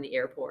home from the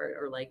airport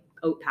or like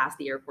out past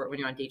the airport when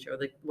you're on Decho,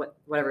 like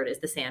whatever it is,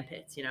 the sand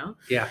pits, you know?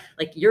 Yeah.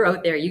 Like you're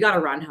out there, you got to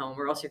run home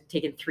or else you're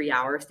taking 3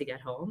 hours to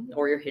get home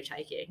or you're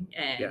hitchhiking.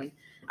 And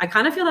I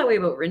kind of feel that way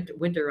about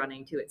winter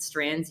running too. It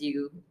strands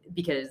you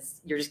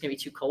because you're just going to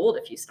be too cold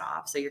if you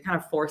stop. So you're kind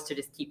of forced to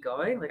just keep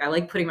going. Like I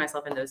like putting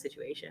myself in those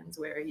situations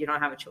where you don't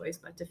have a choice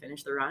but to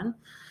finish the run.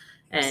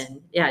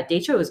 And yeah,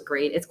 Decho is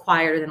great. It's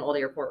quieter than Old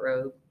Airport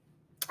Road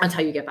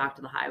until you get back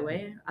to the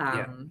highway.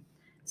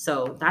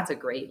 So that's a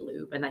great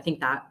loop. And I think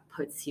that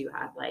puts you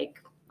at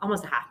like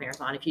almost a half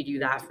marathon if you do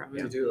that from.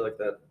 Do you do like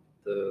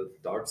the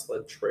dog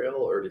sled trail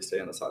or do you stay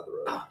on the side of the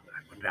road? Oh,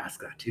 I wanted to ask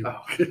that too.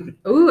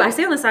 Ooh, I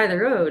stay on the side of the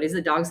road. Is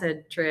the dog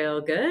sled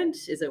trail good?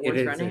 Is it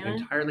worth running on? It is an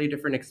entirely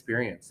different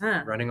experience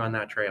running on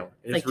that trail.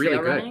 It's like really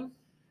good. Running?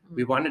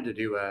 We wanted to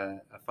do a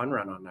fun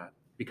run on that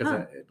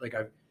because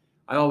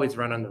I always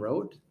run on the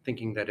road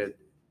thinking that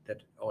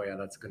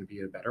that's going to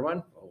be a better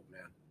one. Oh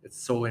man,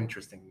 it's so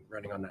interesting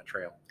running on that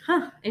trail.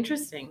 Huh,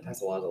 interesting. It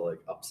has a lot of like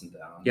ups and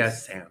downs.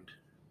 Yes, sand.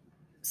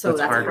 So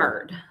that's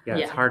hard. Yeah,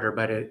 it's harder,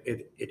 but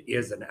it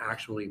is an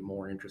actually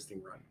more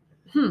interesting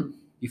run.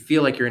 You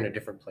feel like you're in a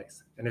different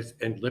place,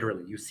 and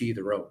literally you see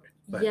the road.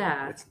 But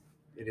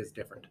it is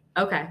different.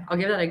 Okay, I'll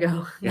give that a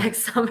go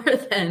next summer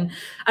then.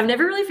 I've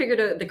never really figured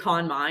out the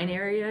Con Mine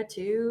area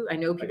too. I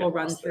know people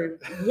run through.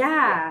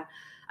 Yeah.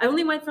 I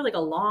only went for like a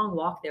long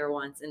walk there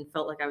once and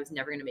felt like I was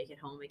never going to make it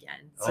home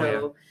again.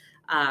 So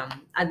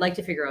I'd like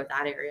to figure out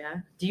that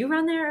area. Do you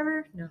run there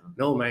ever?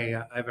 No,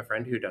 I have a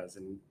friend who does,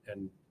 and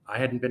I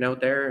hadn't been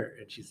out there,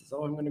 and she says,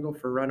 "Oh, I'm going to go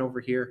for a run over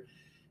here."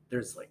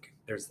 There's like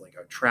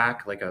a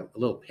track, like a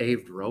little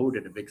paved road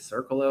and a big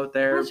circle out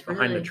there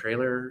behind the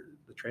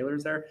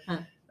trailers there.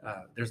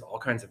 There's all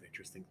kinds of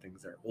interesting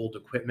things there. Old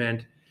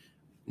equipment,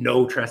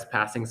 no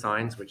trespassing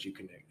signs, which you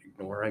can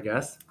ignore, I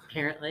guess.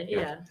 Apparently,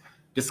 yeah.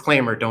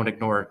 Disclaimer, don't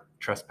ignore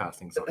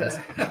trespassing signs.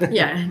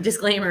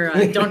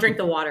 Disclaimer, don't drink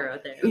the water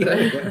out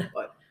there.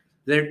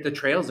 The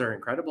trails are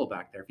incredible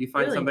back there. If you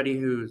find somebody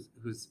who's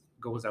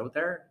goes out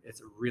there,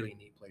 it's a really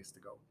neat place to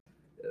go.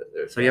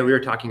 So we were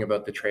talking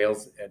about the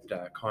trails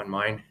at Con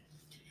Mine.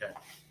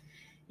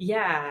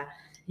 Yeah,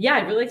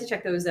 I'd really like to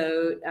check those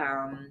out.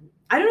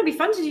 I don't know, it'd be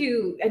fun to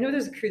do. I know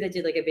there's a crew that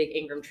did like a big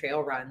Ingram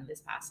Trail run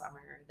this past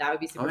summer. That would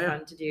be super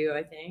fun to do,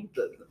 I think.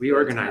 We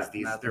organized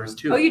these. There was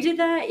 2. Oh, you did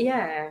that?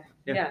 Yeah.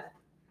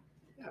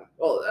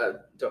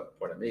 Well, don't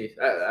point at me.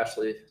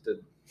 Ashley did.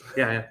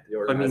 Yeah.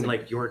 I mean,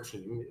 like your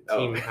team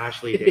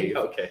Ashley, Dave,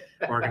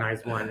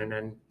 organized one, and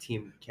then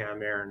Team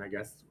Cam, Aaron, I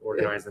guess,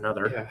 organized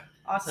another. Yeah.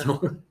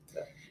 Awesome.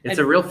 So, it's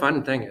a real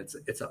fun thing.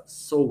 It's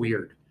so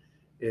weird.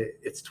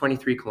 It's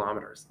 23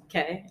 kilometers.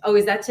 Okay. Oh,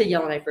 is that to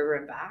Yellowknife River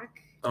and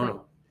back? Oh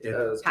no,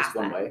 it's just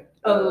one way.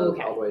 Oh,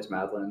 okay. All the way to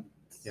Madeline.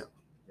 Yeah.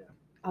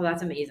 Oh,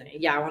 that's amazing.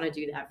 Yeah, I want to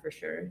do that for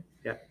sure.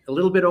 Yeah, a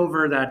little bit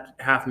over that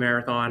half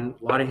marathon,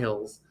 a lot of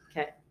hills.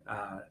 Okay.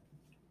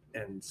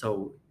 And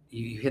so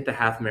you hit the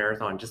half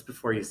marathon just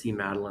before you see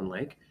Madeline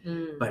Lake,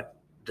 but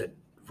the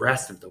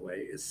rest of the way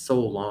is so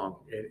long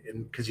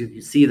because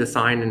you see the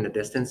sign in the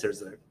distance.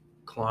 There's 1.5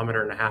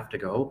 kilometers to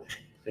go.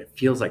 And it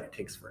feels like it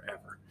takes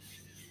forever.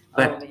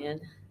 But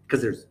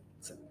because there's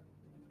some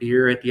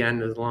beer at the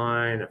end of the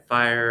line, a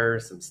fire,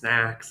 some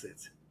snacks.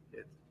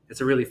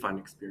 It's a really fun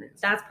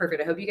experience. That's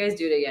perfect. I hope you guys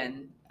do it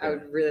again. I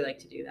would really like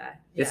to do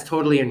that. Yeah. It's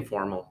totally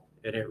informal,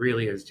 and it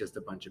really is just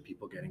a bunch of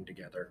people getting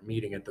together,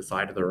 meeting at the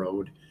side of the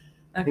road.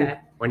 Okay.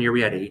 One year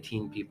we had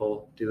 18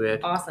 people do it.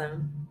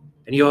 Awesome.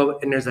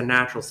 And there's a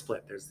natural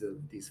split. There's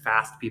these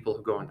fast people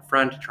who go in the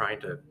front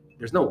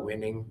there's no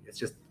winning. It's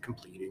just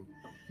completing.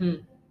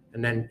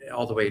 and then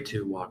all the way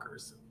to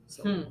walkers.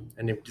 So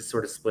and it just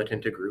sort of split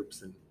into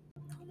groups, and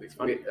it's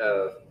fun.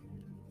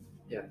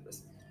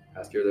 This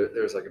past year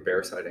there's like a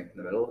bear sighting in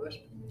the middle of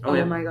it.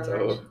 Oh my gosh.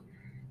 So,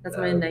 that's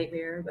my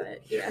nightmare,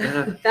 but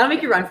yeah. That'll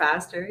make you run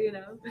faster,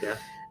 Yeah.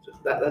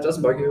 That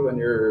doesn't bug you when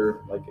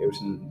you're like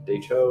out in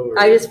Decho? Or...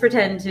 I just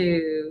pretend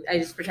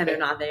they're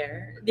not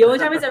there. The only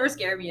time it's ever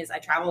scared me is I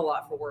travel a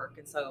lot for work,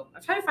 and so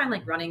I'm trying to find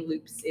like running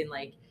loops in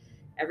like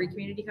every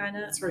community kind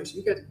of. That's right. So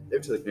you get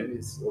out to the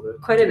communities a little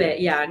bit. Quite a bit,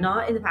 yeah.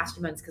 Not in the past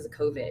 2 months because of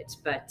COVID,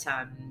 but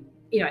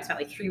I spent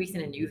like 3 weeks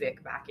in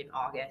Inuvik back in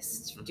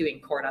August doing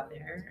court up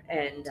there,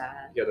 and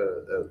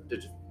you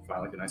did you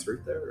find like a nice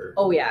route there? Or?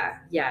 Oh yeah,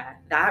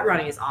 that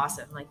running is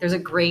awesome. Like there's a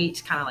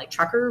great kind of like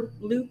trucker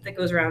loop that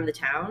goes around the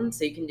town,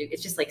 so you can do.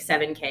 It's just like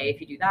 7K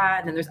if you do that,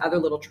 and then there's other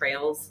little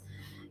trails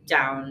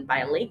down by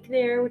a lake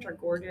there, which are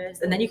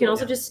gorgeous. And then you can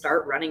also just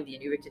start running the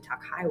Inuvik to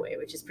Tuck Highway,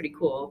 which is pretty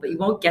cool. But you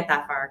won't get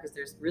that far because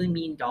there's really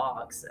mean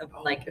dogs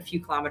like a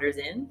few kilometers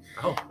in,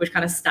 which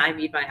kind of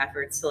stymied my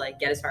efforts to like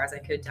get as far as I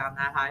could down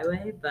that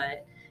highway.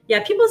 But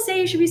yeah, people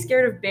say you should be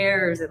scared of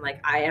bears, and like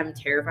I am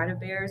terrified of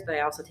bears, but I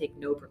also take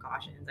no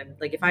precautions. I'm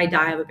like, if I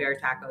die of a bear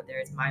attack out there,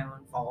 it's my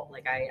own fault.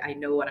 Like I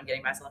know what I'm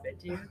getting myself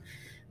into.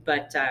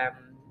 But I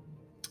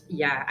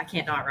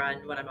can't not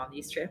run when I'm on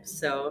these trips,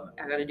 so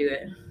I got to do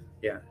it.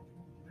 Yeah.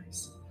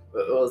 So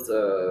that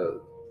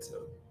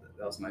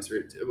was a nice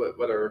route.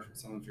 What are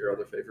some of your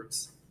other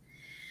favorites?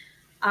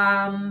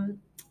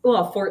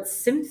 Well, Fort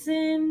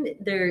Simpson,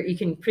 there you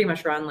can pretty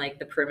much run like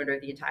the perimeter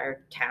of the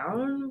entire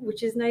town,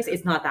 which is nice.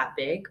 It's not that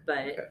big,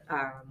 but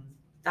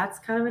that's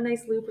kind of a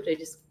nice loop, which I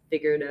just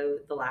figured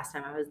out the last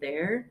time I was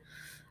there.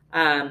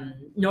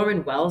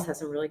 Norman Wells has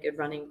some really good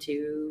running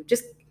too.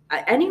 Just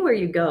anywhere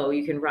you go,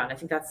 you can run. I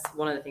think that's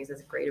one of the things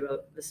that's great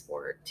about the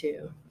sport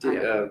too.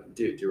 Do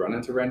you run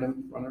into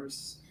random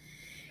runners?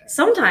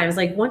 Sometimes,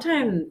 like one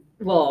time,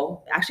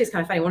 well, actually it's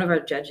kind of funny. One of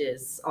our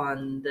judges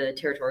on the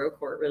territorial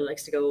court really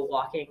likes to go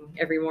walking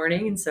every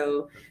morning. And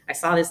so I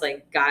saw this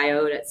like guy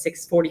out at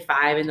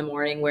 6:45 in the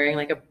morning wearing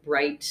like a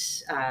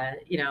bright,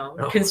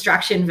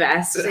 construction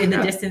vest in the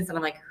distance. And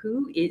I'm like,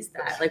 who is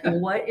that? Like,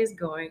 what is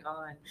going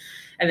on?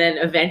 And then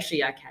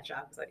eventually I catch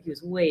up. Like, he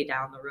was way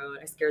down the road.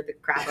 I scared the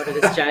crap out of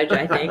this judge,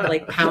 I think,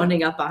 like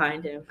pounding up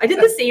behind him. I did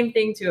the same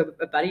thing to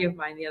a buddy of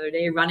mine the other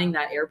day running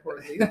that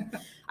airport loop.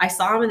 I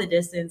saw him in the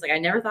distance. Like I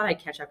never thought I'd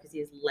catch up because he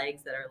has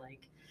legs that are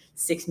like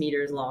 6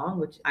 meters long,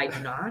 which I do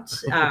not.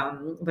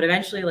 But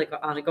eventually, like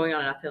going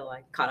on an uphill,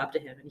 I caught up to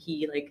him, and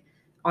he like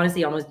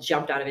honestly almost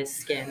jumped out of his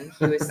skin.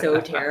 He was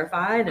so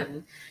terrified,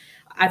 and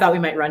I thought we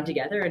might run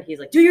together. And he's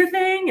like, "Do your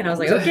thing," and I was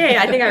like, "Okay."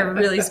 I think I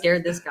really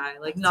scared this guy.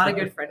 Like, not a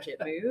good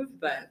friendship move,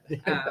 but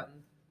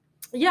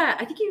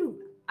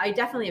I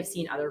definitely have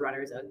seen other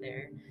runners out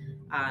there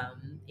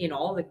in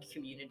all the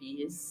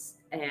communities.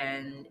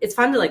 And it's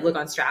fun to like look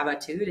on Strava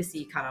too to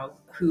see kind of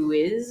who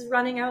is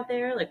running out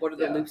there. Like, what are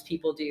the loops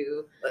people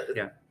do?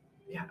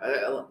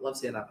 I love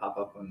seeing that pop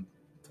up when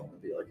someone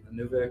would be like in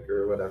Inuvik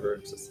or whatever.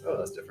 It's just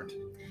that's different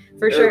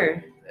for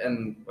sure.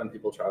 And when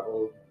people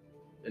travel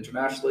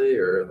internationally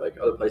or like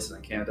other places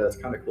in Canada, it's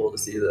kind of cool to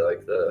see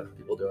the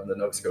people doing the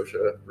Nova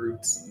Scotia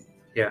routes.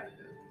 And,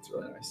 it's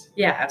really nice.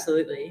 Yeah,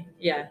 absolutely.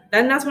 Yeah,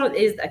 then that's what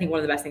is I think one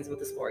of the best things about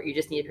the sport. You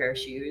just need a pair of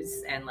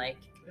shoes and like.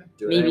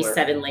 Maybe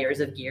 7 layers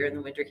of gear in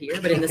the winter here,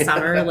 but in the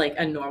summer, like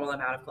a normal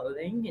amount of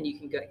clothing, and you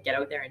can get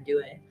out there and do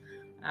it.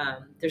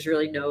 There's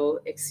really no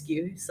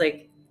excuse.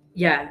 Like,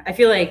 I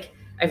feel like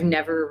I've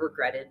never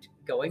regretted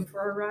going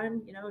for a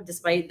run,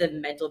 despite the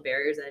mental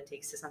barriers that it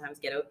takes to sometimes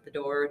get out the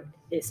door,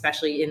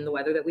 especially in the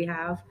weather that we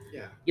have.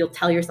 Yeah. You'll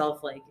tell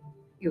yourself, like,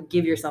 you'll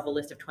give yourself a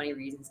list of 20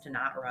 reasons to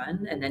not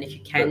run. And then if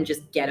you can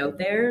just get out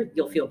there,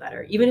 you'll feel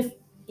better. Even if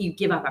you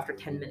give up after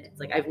 10 minutes.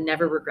 Like, I've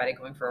never regretted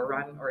going for a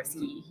run or a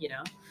ski,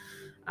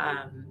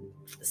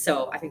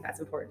 So I think that's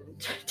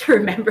important to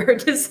remember.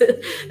 That's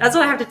what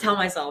I have to tell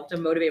myself to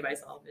motivate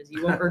myself is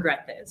you won't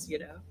regret this,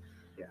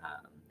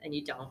 and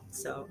you don't.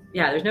 So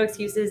there's no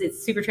excuses.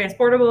 It's super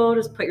transportable.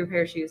 Just put your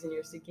pair of shoes in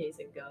your suitcase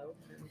and go.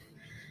 And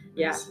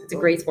it's a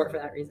great sport for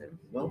that reason.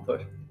 Well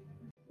put.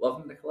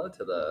 Welcome, Nicola,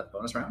 to the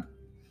bonus round.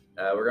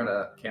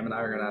 Cam and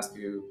I are gonna ask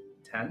you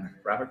 10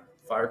 rapid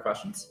fire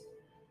questions.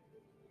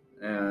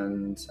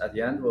 And at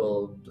the end,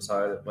 we'll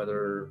decide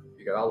whether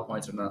you get all the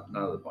points or none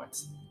of the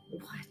points.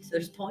 What?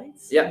 There's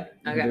points? Yeah.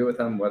 You can do with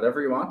them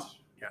whatever you want.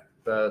 Yeah.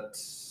 But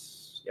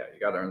you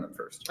got to earn them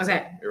first. Okay.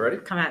 So, you ready?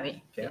 Come at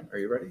me. Cam, are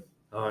you ready?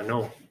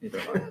 No.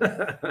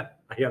 I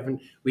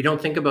haven't. We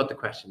don't think about the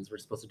questions. We're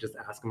supposed to just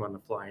ask him on the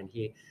fly, and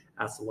he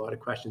asks a lot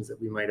of questions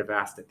that we might have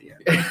asked at the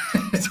end.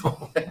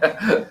 All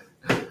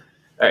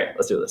right,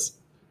 let's do this.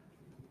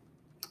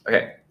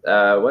 Okay.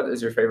 What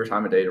is your favorite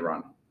time of day to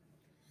run?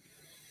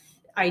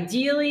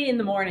 Ideally in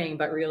the morning,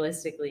 but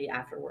realistically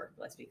after work,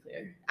 let's be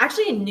clear.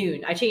 Actually in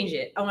noon, I changed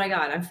it. Oh my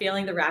God, I'm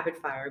failing the rapid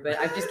fire, but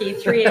I just gave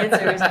 3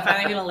 answers. I'm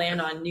finally going to land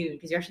on noon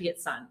because you actually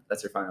get sun.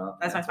 That's your final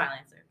That's my final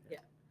answer. Yeah.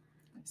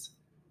 Nice.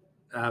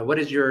 What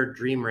is your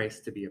dream race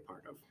to be a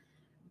part of?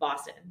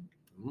 Boston.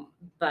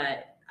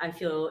 But I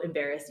feel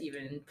embarrassed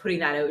even putting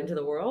that out into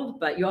the world,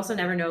 but you also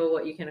never know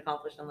what you can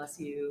accomplish unless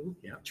you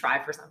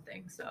try for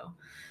something. So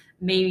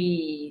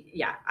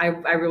maybe, I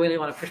really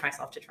want to push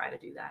myself to try to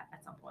do that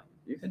at some point.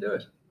 You can do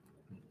it.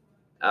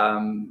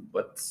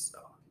 What's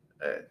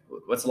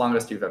the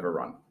longest you've ever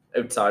run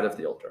outside of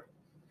the ultra?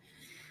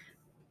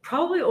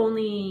 Probably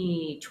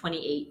only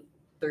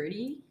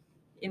 28:30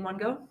 in one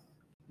go.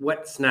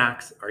 What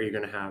snacks are you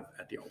going to have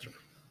at the ultra?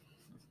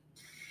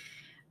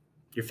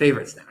 Your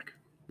favorite snack?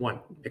 One.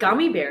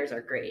 Gummy bears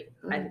are great.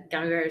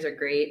 Gummy bears are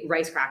great.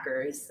 Rice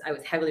crackers. I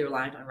was heavily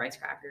reliant on rice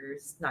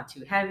crackers. Not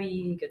too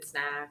heavy, good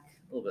snack.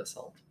 A little bit of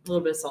salt. A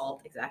little bit of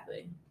salt,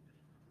 exactly.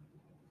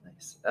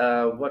 Nice.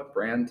 What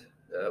brand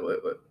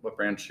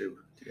shoe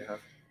do you have?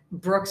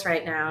 Brooks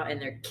right now,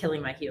 and they're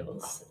killing my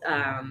heels.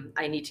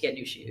 I need to get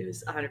new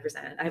shoes,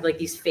 100%. I have like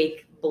these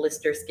fake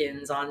blister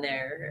skins on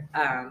there.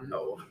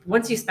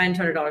 Once you spend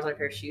 $200 on a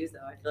pair of shoes,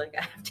 though, I feel like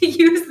I have to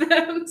use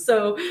them.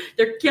 So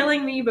they're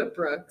killing me, but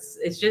Brooks,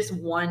 it's just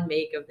one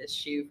make of this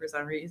shoe for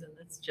some reason.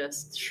 It's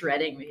just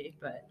shredding me.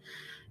 But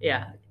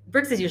yeah,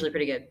 Brooks is usually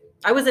pretty good.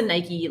 I was a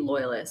Nike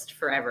loyalist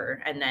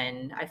forever, and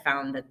then I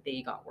found that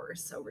they got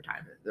worse over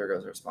time. There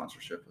goes our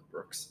sponsorship with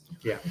Brooks.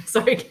 Yeah.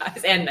 Sorry,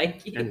 guys. And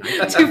Nike. 2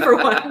 for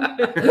 1.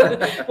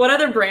 What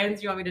other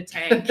brands do you want me to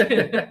tank?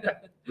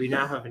 We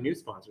now have a new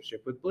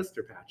sponsorship with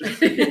blister patches.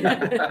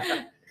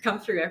 Come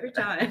through every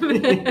time.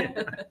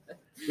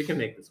 We can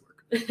make this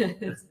work.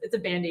 It's a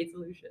Band-Aid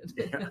solution.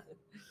 Yeah.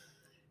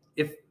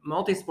 If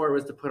Multisport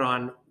was to put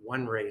on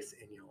one race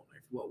in your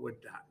life, what would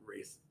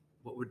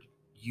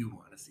you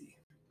want to see?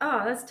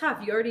 Oh, that's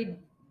tough. You already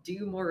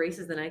do more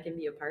races than I can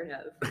be a part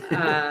of.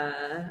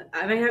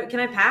 Can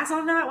I pass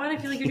on that one? I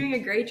feel like you're doing a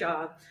great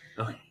job.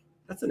 Oh,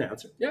 that's an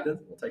answer. Yeah,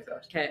 we'll take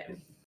that. Okay.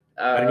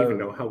 I don't even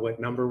know what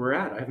number we're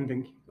at.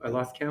 I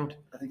lost count.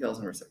 I think that was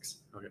number 6.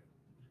 Okay.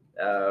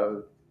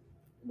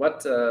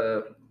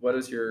 What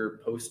is your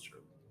post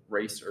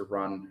race or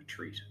run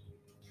treat?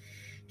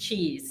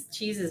 Cheese.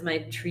 Cheese is my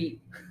treat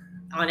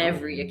on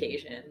every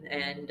occasion,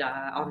 and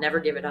I'll never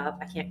give it up.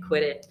 I can't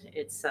quit it.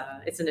 It's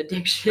an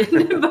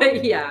addiction.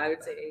 But yeah, I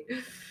would say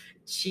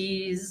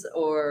cheese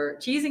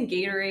and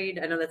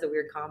Gatorade. I know that's a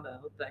weird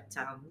combo, but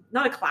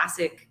not a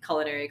classic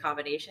culinary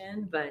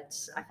combination, but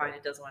I find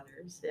it does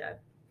wonders. Yeah.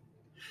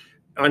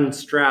 On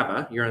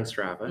Strava, you're on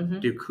Strava. Mm-hmm.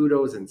 Do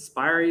kudos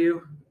inspire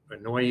you,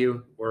 annoy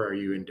you, or are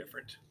you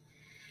indifferent?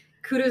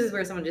 Kudos is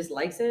where someone just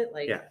likes it.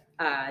 Like,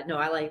 yeah. No,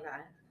 I like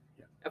that.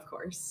 Yeah. Of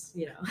course,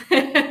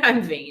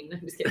 I'm vain.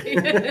 I'm just kidding.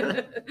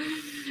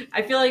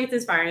 I feel like it's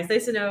inspiring. It's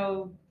nice to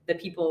know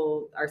that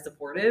people are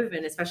supportive,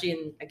 and especially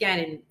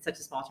in such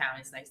a small town,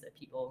 it's nice that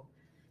people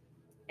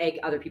egg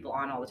other people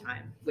on all the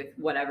time with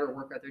whatever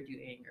workout they're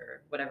doing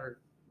or whatever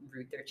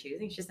route they're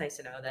choosing. It's just nice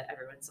to know that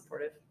everyone's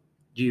supportive.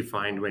 Do you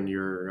find when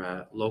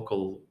your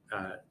local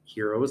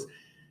heroes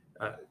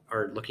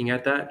are looking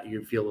at that,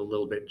 you feel a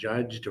little bit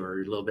judged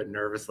or a little bit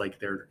nervous, like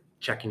they're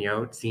checking you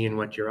out, seeing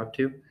what you're up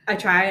to? I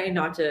try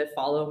not to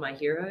follow my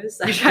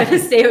heroes. I try to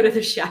stay out of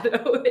the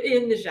shadow,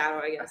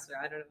 I guess, or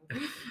I don't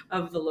know,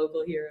 of the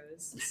local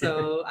heroes.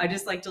 So I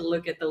just like to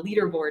look at the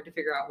leaderboard to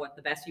figure out what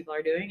the best people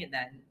are doing, and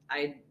then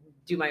I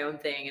do my own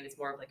thing, and it's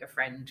more of like a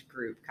friend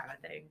group kind of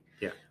thing.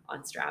 Yeah.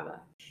 On Strava.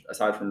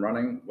 Aside from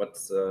running,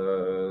 what's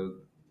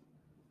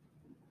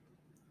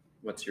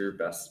your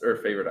best or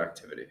favorite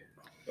activity,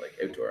 like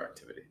outdoor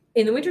activity?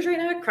 In the winters right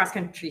now,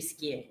 cross-country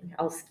skiing.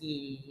 I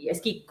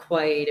ski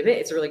quite a bit.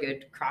 It's a really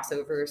good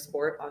crossover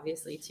sport,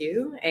 obviously,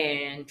 too.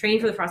 And training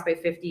for the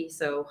Frostbite 50,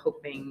 so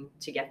hoping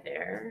to get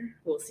there.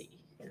 We'll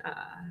see.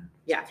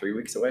 Yeah. 3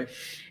 weeks away.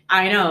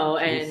 I know,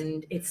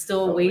 and it's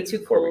still way too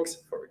cold.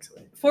 4 weeks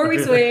away. 4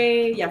 weeks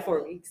away. Yeah,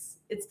 4 weeks.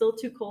 It's still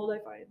too cold, I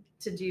find,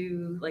 to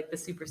do like the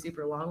super,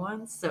 super long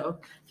ones. So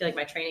I feel like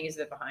my training is a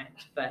bit behind.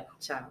 But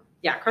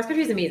yeah,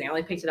 cross-country is amazing. I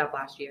only picked it up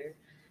last year,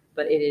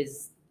 but it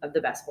is of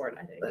the best sport,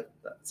 I think.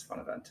 That's a fun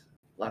event.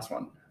 Last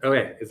one.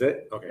 Okay, is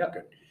it? Okay, yeah.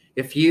 Good.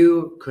 If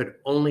you could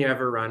only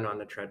ever run on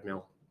the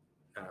treadmill,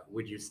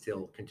 would you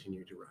still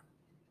continue to run?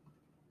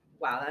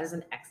 Wow, that is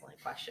an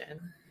excellent question.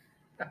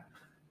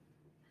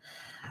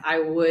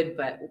 I would,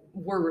 but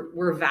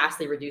we're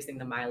vastly reducing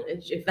the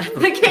mileage. If that's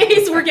the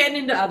case, we're getting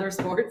into other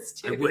sports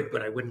too. I would,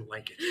 but I wouldn't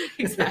like it.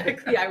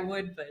 Exactly, I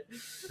would, but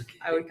okay.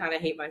 I would kind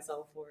of hate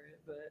myself for it.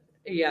 But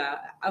yeah,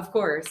 of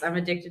course, I'm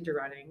addicted to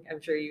running. I'm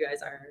sure you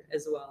guys are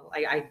as well.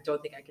 I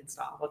don't think I can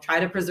stop. I'll try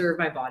to preserve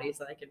my body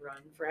so that I can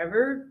run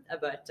forever.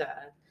 But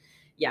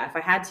yeah, if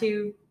I had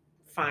to,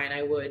 fine,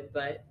 I would.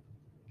 But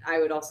I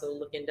would also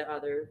look into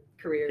other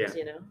careers.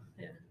 Yeah.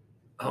 Yeah.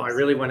 Oh, I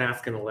really want to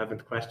ask an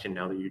 11th question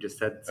now that you just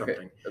said something.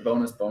 Okay. A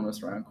bonus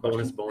round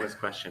question. Bonus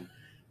question.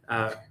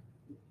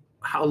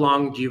 How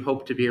long do you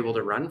hope to be able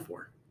to run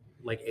for,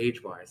 like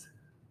age-wise?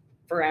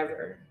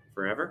 Forever.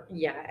 Forever?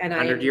 Yeah. And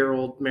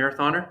 100-year-old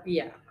marathoner?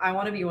 Yeah. I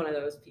want to be one of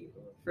those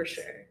people, for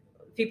sure.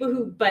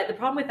 But the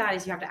problem with that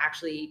is you have to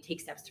actually take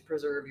steps to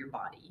preserve your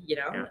body,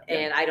 Yeah.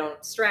 And I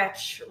don't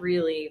stretch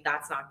really.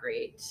 That's not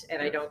great.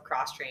 And I don't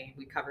cross train.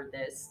 We covered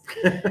this,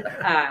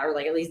 or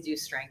like at least do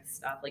strength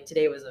stuff. Like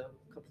today was a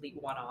complete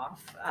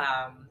one-off.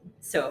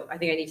 So I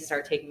think I need to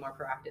start taking more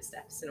proactive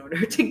steps in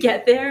order to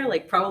get there.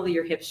 Like probably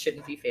your hips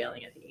shouldn't be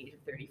failing at the age of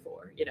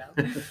 34, you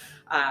know.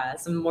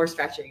 Some more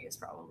stretching is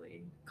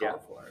probably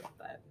called for.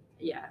 But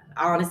yeah,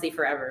 honestly,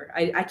 forever.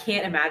 I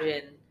can't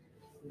imagine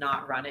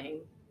not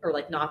running or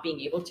like not being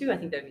able to. I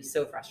think that'd be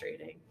so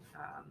frustrating.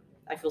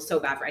 I feel so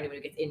bad for anyone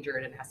who gets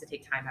injured and has to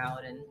take time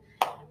out. And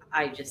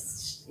I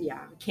just,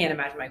 can't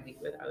imagine my week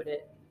without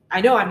it.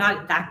 I know I'm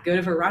not that good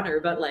of a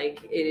runner, but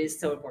like it is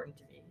so important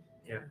to me.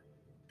 Yeah.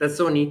 That's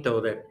so neat though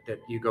that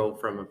you go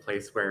from a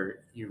place where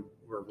you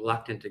were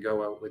reluctant to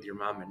go out with your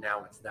mom and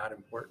now it's that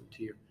important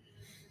to you.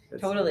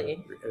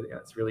 Totally. Yeah,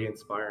 it's really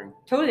inspiring.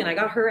 Totally. And I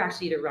got her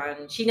actually to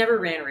run. She never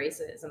ran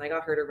races, and I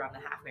got her to run the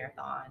half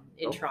marathon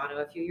in Toronto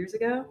a few years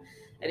ago.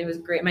 And it was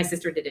great. My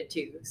sister did it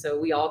too. So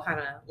we all kind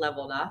of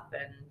leveled up,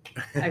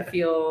 and I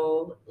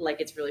feel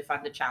like it's really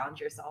fun to challenge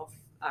yourself.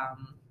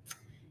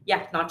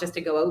 Not just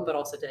to go out, but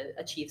also to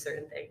achieve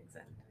certain things.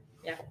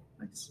 And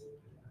Nice.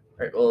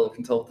 All right, we'll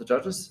consult the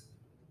judges.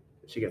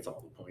 She gets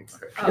all the points.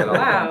 Okay, Oh, get all the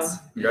wow. points.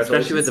 Especially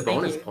Congratulations. with the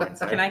Thank bonus you. points.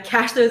 Can I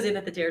cash those in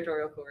at the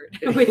territorial court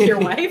with your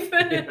wife?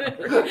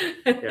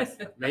 Yes,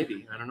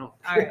 maybe. I don't know.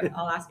 All right,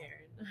 I'll ask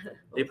Aaron.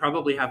 They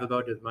probably have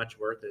about as much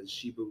worth as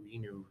Shiba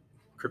Inu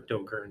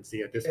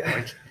cryptocurrency at this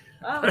point.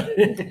 Oh,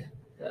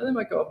 Yeah, they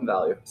might go up in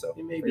value. So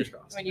Maybe. fingers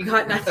crossed. when you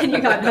got nothing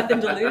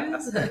to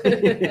lose.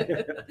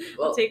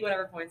 I'll take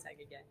whatever points I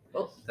could get.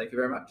 Well, thank you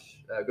very much.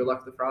 Good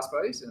luck with the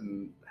frostbite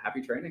and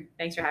happy training.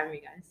 Thanks for having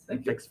me, guys.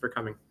 Thank you. Thanks for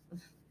coming.